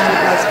looks like she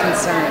has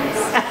concerns.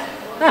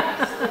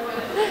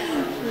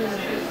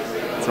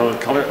 So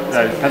color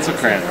pencil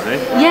crayons, eh?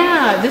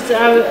 Yeah,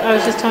 I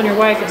was just telling your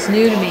wife it's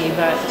new to me,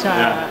 but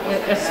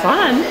it's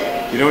fun.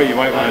 You know what you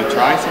might want to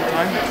try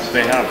sometime?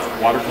 They have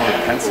watercolor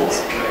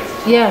pencils.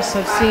 Yes,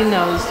 I've seen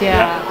those.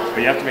 Yeah.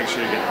 But you have to make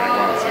sure you get the right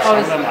ones. So Oh, some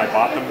of them, I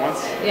bought them once,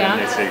 Yeah.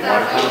 and they say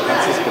watercolor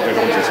pencils, but they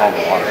don't dissolve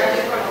the water.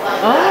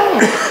 Oh.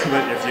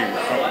 But if you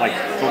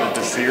go to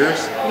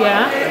Desir's,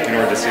 Yeah. you know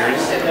where Desir's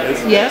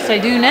is? Yes, I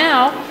do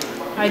now.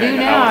 I do Okay,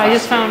 now. I Halifax.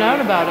 just found out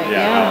about it. Yeah,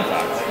 Yeah.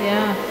 Halifax.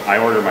 Yeah. I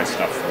order my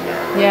stuff from there.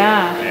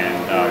 Yeah.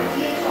 And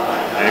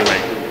anyway,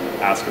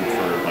 ask them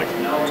for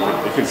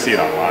you can see it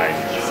online.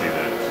 You can see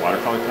the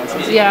watercolor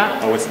pencils. Yeah.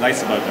 But what's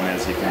nice about them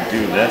is you can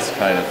do this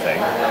kind of thing,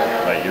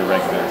 like your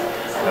regular,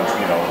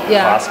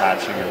 Yeah. cross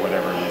hatching or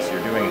whatever it is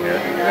you're doing here.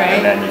 Right.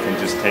 And then you can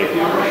just take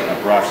a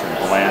brush and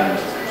blend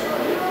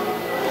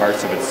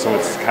parts of it. So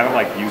it's kind of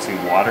like using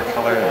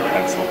watercolor and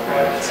pencil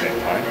crayon at the same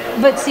time.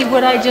 But see,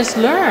 what I just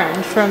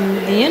learned from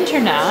the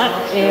internet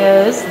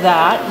is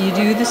that you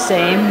do the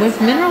same with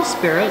mineral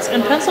spirits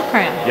and pencil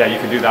crayon. Yeah, you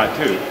can do that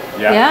too.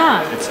 Yeah.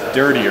 Yeah. It's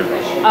dirtier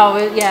though. Oh,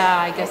 yeah,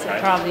 I guess Okay.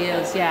 it probably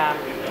is. Yeah.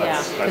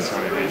 That's Yeah. the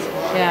only reason.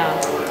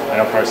 Yeah.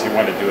 And of course you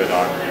want to do it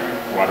on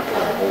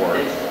watercolor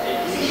board.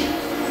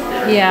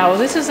 Yeah, well,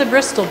 this is a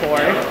Bristol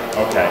board.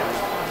 Okay.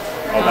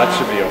 Oh, that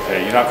should be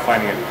okay. You're not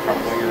finding it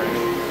crumbling or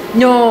anything?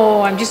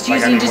 No, I'm just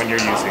using when you're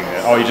using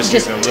it. Oh, you're just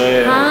using a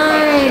little.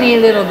 tiny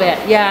little bit.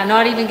 Yeah,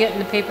 not even getting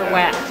the paper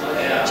wet.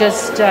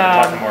 Just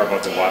talking more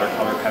about the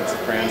watercolor pencil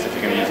crayons. If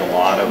you're going to use a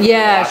lot of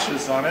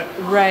washes on it,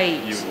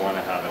 right. you want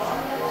to have it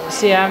on.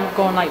 See, I'm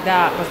going like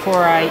that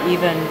before I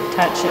even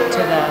touch it to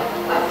the.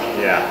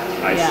 Yeah,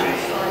 I Yeah,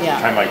 see.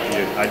 yeah. Kind of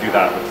like I do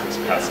that with these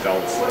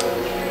pastels.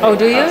 Oh,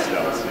 do you?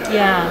 Pastels,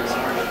 Yeah.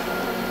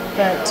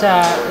 But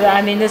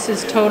I mean, this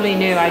is totally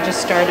new. I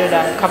just started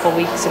a couple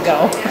weeks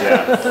ago.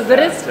 Yeah. But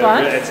it's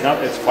fun.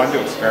 It's fun to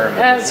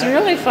experiment. It's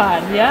really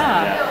fun.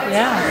 Yeah.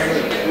 Yeah.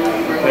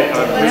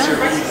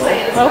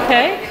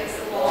 Okay.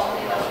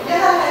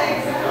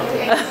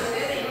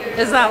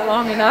 Is that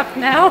long enough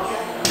now?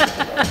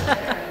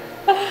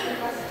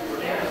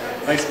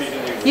 Nice meeting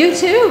you. You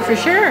too, for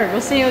sure.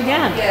 We'll see you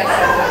again.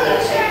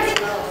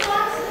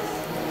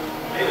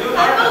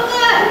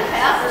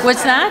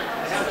 What's that?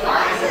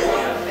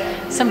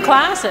 Some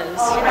classes.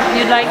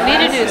 You'd like me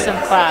to do some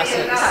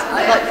classes.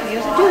 I'd like for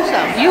you to do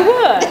some. You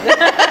would.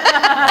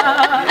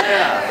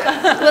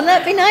 Wouldn't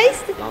that be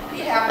nice?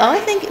 Oh, I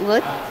think it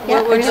would.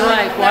 Yeah, What would you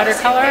like?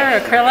 Watercolor,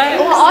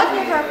 acrylic? Well, I've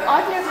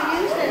never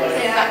used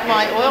anything but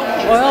my oil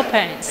paints. Oil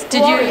paints.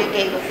 Did Gloria you?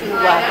 gave a few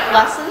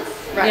lessons,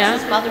 Rex's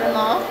Yeah.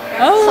 mother-in-law.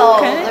 Oh,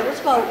 so okay. there was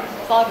about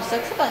 5 or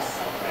 6 of us,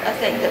 I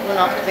think, that went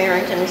off to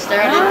Barrington and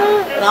started.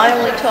 Oh. And I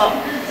only taught,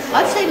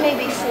 I'd say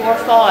maybe 4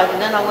 or 5,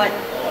 and then I went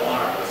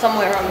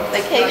somewhere on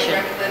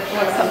vacation.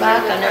 When I come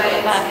back, I never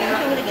go back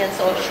into it again.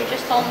 So she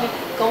just told me,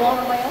 go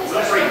on my own.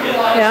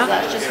 Yeah. So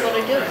that's just what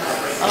I do.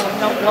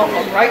 No,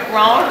 right,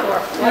 wrong, or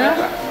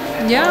whatever.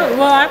 Yeah.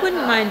 Well, I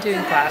wouldn't mind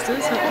doing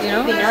classes. You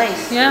know. It'd be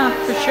nice. Yeah,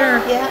 for sure.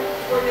 Yeah.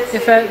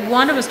 If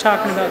Wanda was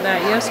talking about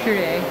that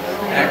yesterday.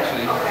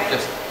 Actually,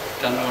 just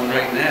done one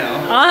right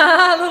now.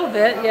 Ah, a little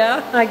bit.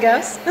 Yeah, I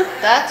guess.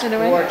 That's In a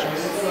way.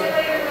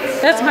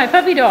 gorgeous. That's my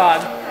puppy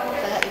dog.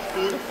 That is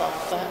beautiful.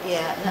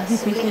 Yeah,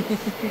 that's sweet.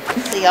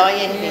 See, I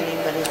envy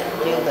anybody that can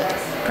do that.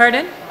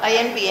 Pardon? I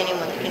envy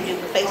anyone that can do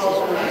the faces.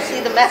 When you see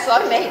the mess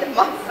I made of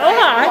my.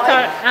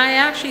 I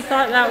actually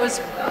thought that was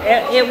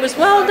it was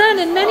well done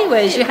in many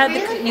ways. You had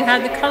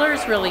the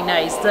colors really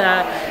nice.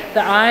 The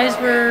eyes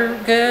were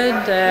good.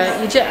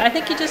 I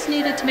think you just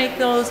needed to make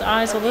those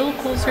eyes a little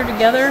closer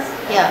together.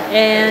 Yeah.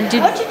 And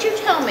what did you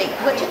tell me?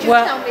 What did you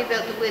tell me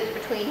about the width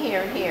between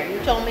here and here? You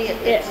told me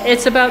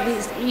it's about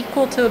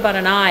equal to about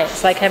an eye.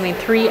 It's like having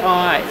 3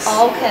 eyes.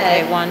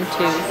 Okay. 1,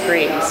 2,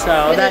 3.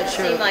 So you that's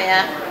didn't see my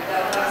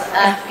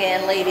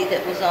Afghan lady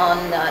that was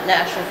on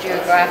National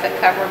Geographic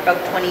cover about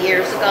 20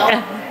 years ago.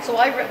 So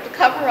I ripped the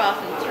cover off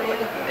and threw it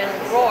in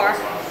a drawer.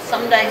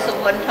 Some days, so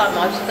one time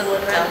I was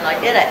fiddling around and I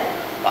did it.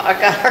 But I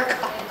got her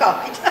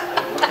cockeyed.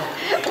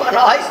 One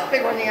eye's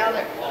bigger than the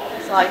other.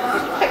 So I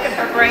was picking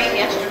her brain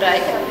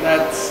yesterday.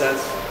 That's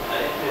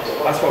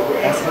what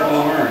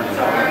we'll learn.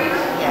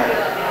 Yeah.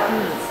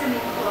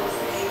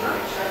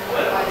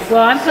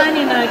 Well, I'm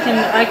finding that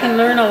I can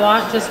learn a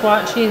lot just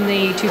watching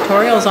the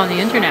tutorials on the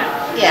internet.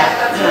 Yeah,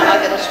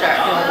 I'm gonna start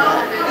doing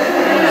that.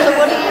 So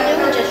what are you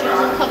doing? Just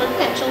using colored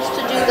pencils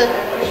to do the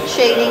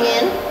shading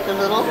in, the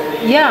little?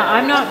 Yeah,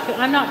 I'm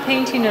not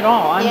painting at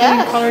all. I'm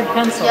doing colored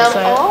pencils. Yeah.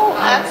 So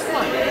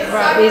Excellent.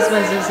 Brought these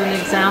ones as an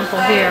example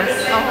here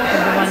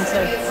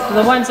of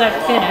the ones I've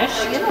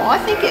finished. You know, I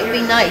think it would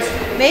be nice.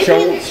 Maybe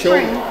in the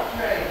spring.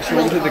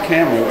 Show to the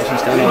camera what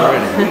she's done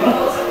already.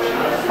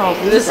 Oh,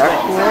 these are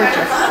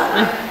gorgeous.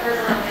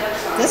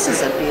 This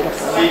is a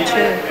beautiful one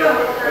too.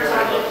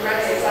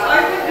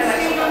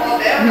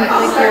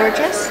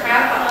 gorgeous.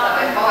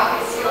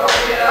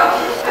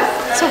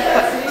 So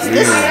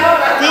these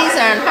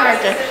aren't hard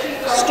to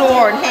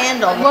store and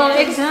handle. Well,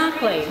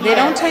 exactly. They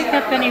don't take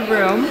up any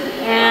room,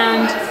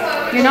 and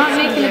you're not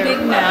making a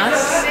big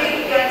mess.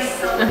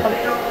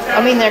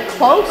 I mean, they're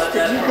close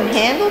that you can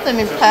handle them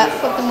and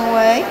put them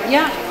away.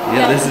 Yeah.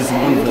 Yeah, this is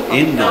wonderful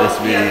end of this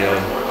video.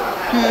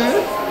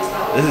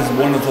 This is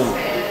wonderful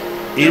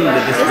end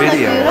of this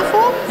video. Isn't it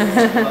beautiful?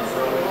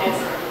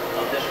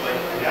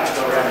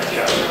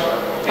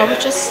 I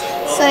was just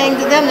saying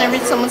to them,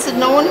 someone said,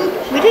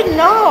 we didn't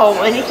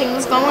know anything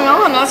was going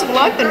on. I said, well,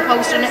 I've been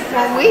posting it for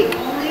a week.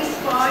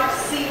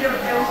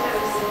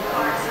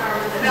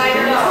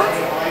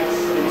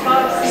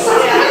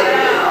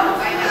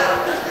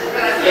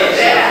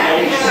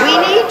 We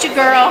need you,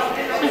 girl.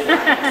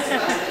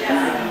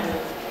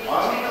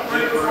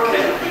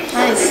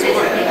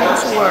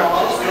 Nice work.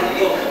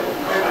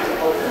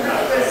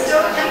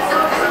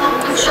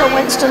 I'm sure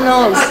Winston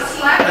knows.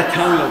 The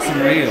tongue looks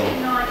unreal.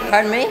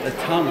 Pardon me? The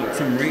tongue looks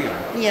unreal.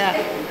 Yeah.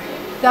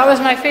 That was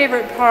my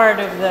favorite part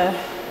of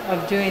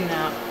doing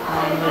that.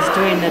 Was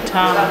doing the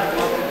tongue.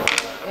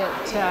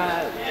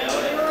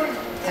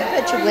 I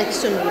bet you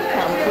Winston would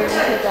come. Where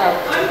did he go?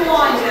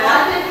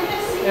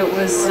 It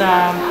was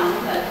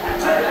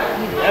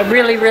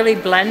really, really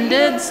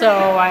blended, so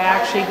I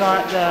actually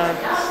got the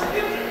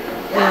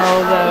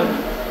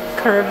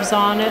curves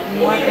on it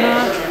and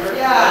whatnot.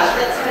 Yeah,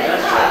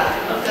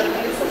 that's a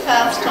beautiful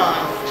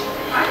pastime.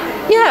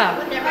 Yeah.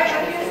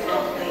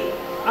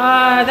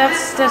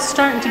 That's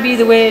starting to be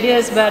the way it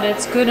is, but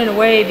it's good in a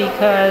way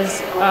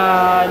because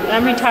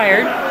I'm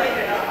retired,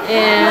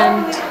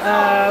 and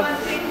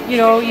you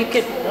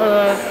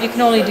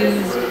can only do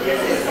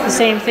the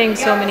same thing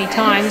so many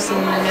times,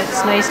 and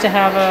it's nice to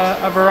have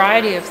a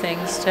variety of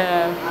things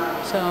to.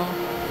 So.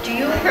 Do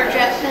you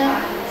project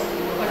them,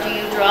 or do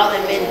you draw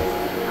them in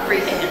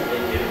freehand?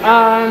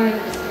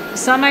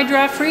 Some I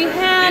draw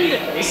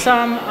freehand,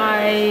 some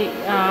I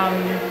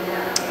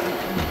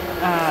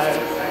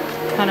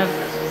kind of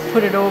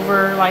put it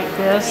over like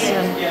this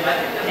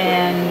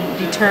and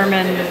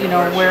determine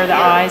where the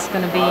eye's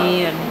going to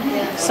be, and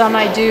some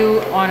I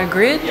do on a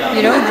grid,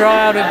 draw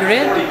out a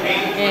grid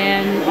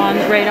and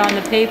right on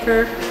the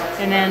paper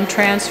and then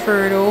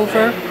transfer it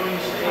over.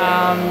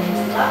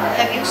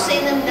 Have you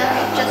seen them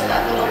done just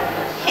that little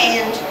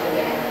hand,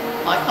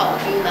 I call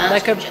it master,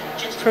 like a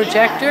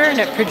projector, and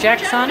it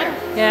projects on it?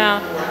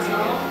 Yeah.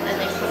 And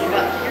they put it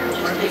up here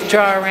just to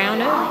draw around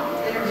it?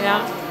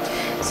 Yeah.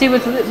 See,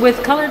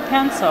 with colored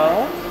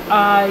pencil,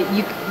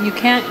 you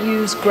can't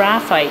use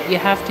graphite. You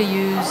have to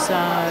use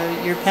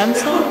your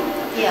pencil,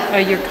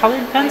 your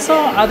colored pencil.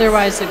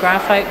 Otherwise, the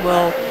graphite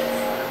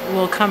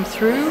will come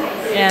through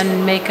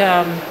and make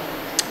a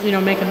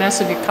mess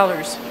of your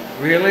colors.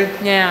 Really?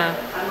 Yeah.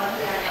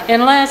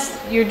 Unless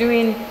you're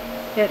doing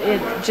it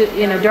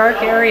in a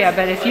dark area,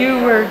 but if you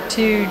were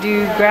to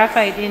do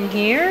graphite in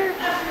here,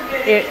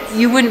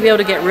 you wouldn't be able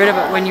to get rid of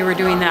it when you were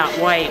doing that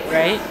white,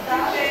 right?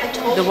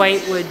 The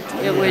white would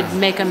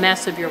make a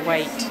mess of your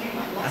white.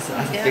 That's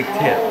a big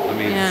tip. I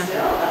mean,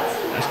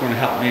 that's going to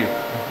help me with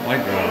my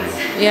drawing.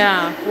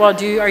 Yeah. Well,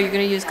 are you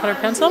going to use colored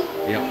pencil?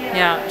 Yeah.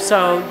 Yeah.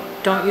 So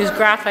don't use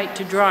graphite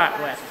to draw it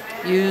with.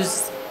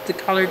 Use the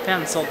colored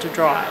pencil to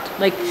draw it.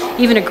 Like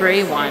even a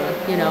gray one,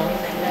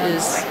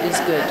 is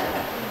good.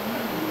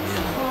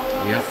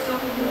 Yeah. Yeah.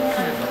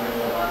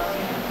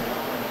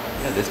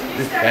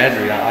 This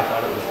battery, I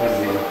thought it was going to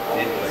be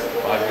in like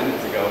 5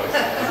 minutes ago. I just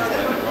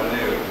let it run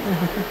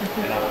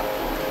out.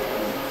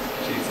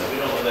 She's a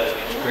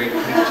great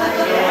picture.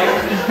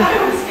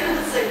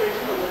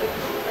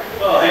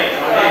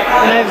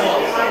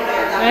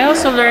 I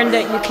also learned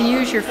that you can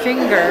use your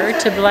finger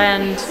to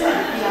blend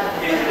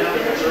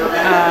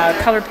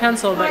colored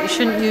pencil, but you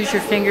shouldn't use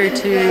your finger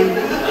to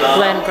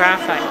blend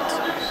graphite.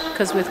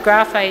 Because with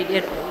graphite,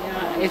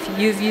 if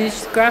you've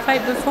used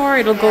graphite before,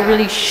 it'll go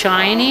really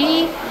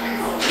shiny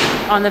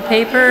on the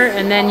paper,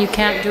 and then you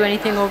can't do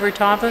anything over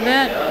top of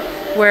it.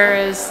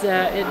 Whereas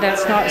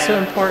that's not so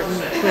important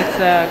with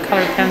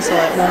colored pencil.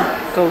 It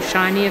won't go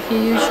shiny if you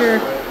use your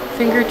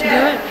finger to do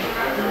it.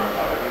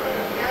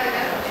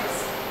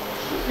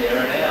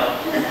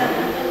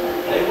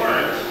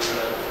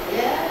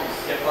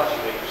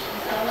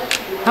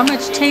 How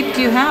much tape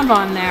do you have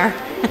on there?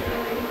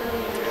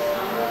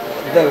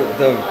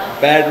 The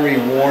battery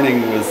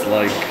warning was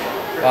like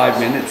 5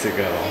 minutes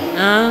ago.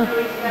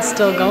 It's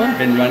still going?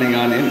 Been running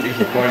on empty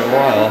for quite a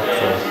while.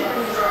 So.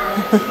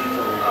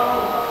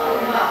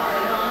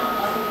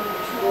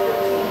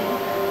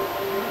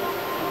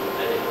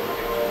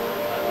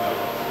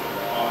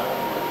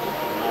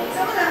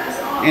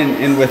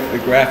 And with the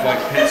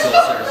graphite pencils,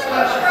 there's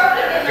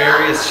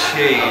various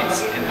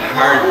shades and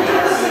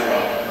hardness.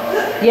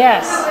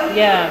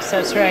 Yes,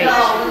 that's right.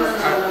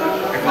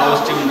 If I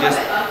was doing just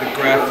the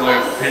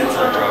graphite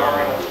pencil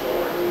drawing,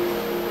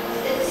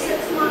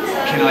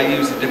 can I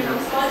use the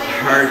different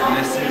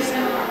hardnesses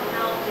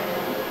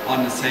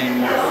on the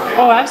same work?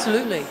 Oh,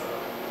 absolutely.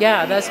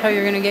 Yeah, that's how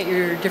you're going to get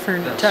your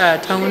different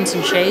tones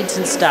and shades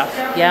and stuff.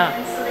 Yeah.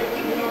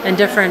 and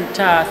different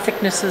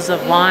thicknesses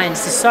of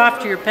lines. The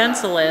softer your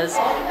pencil is,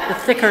 the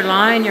thicker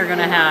line you're going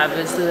to have.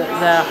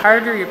 The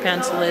harder your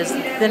pencil is,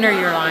 the thinner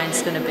your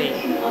line's going to be.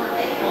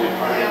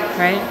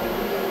 Right?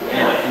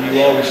 And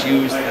you always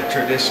use the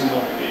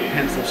traditional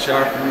pencil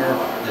sharpener,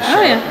 the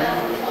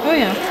sharpener? Oh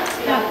yeah.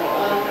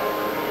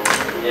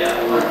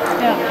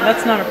 Yeah,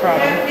 that's not a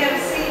problem.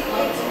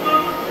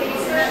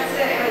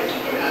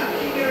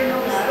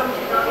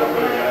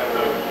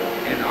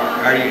 And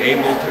are you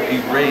able to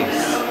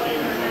erase?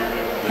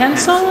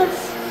 Pencil?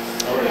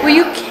 Well,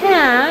 you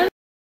can.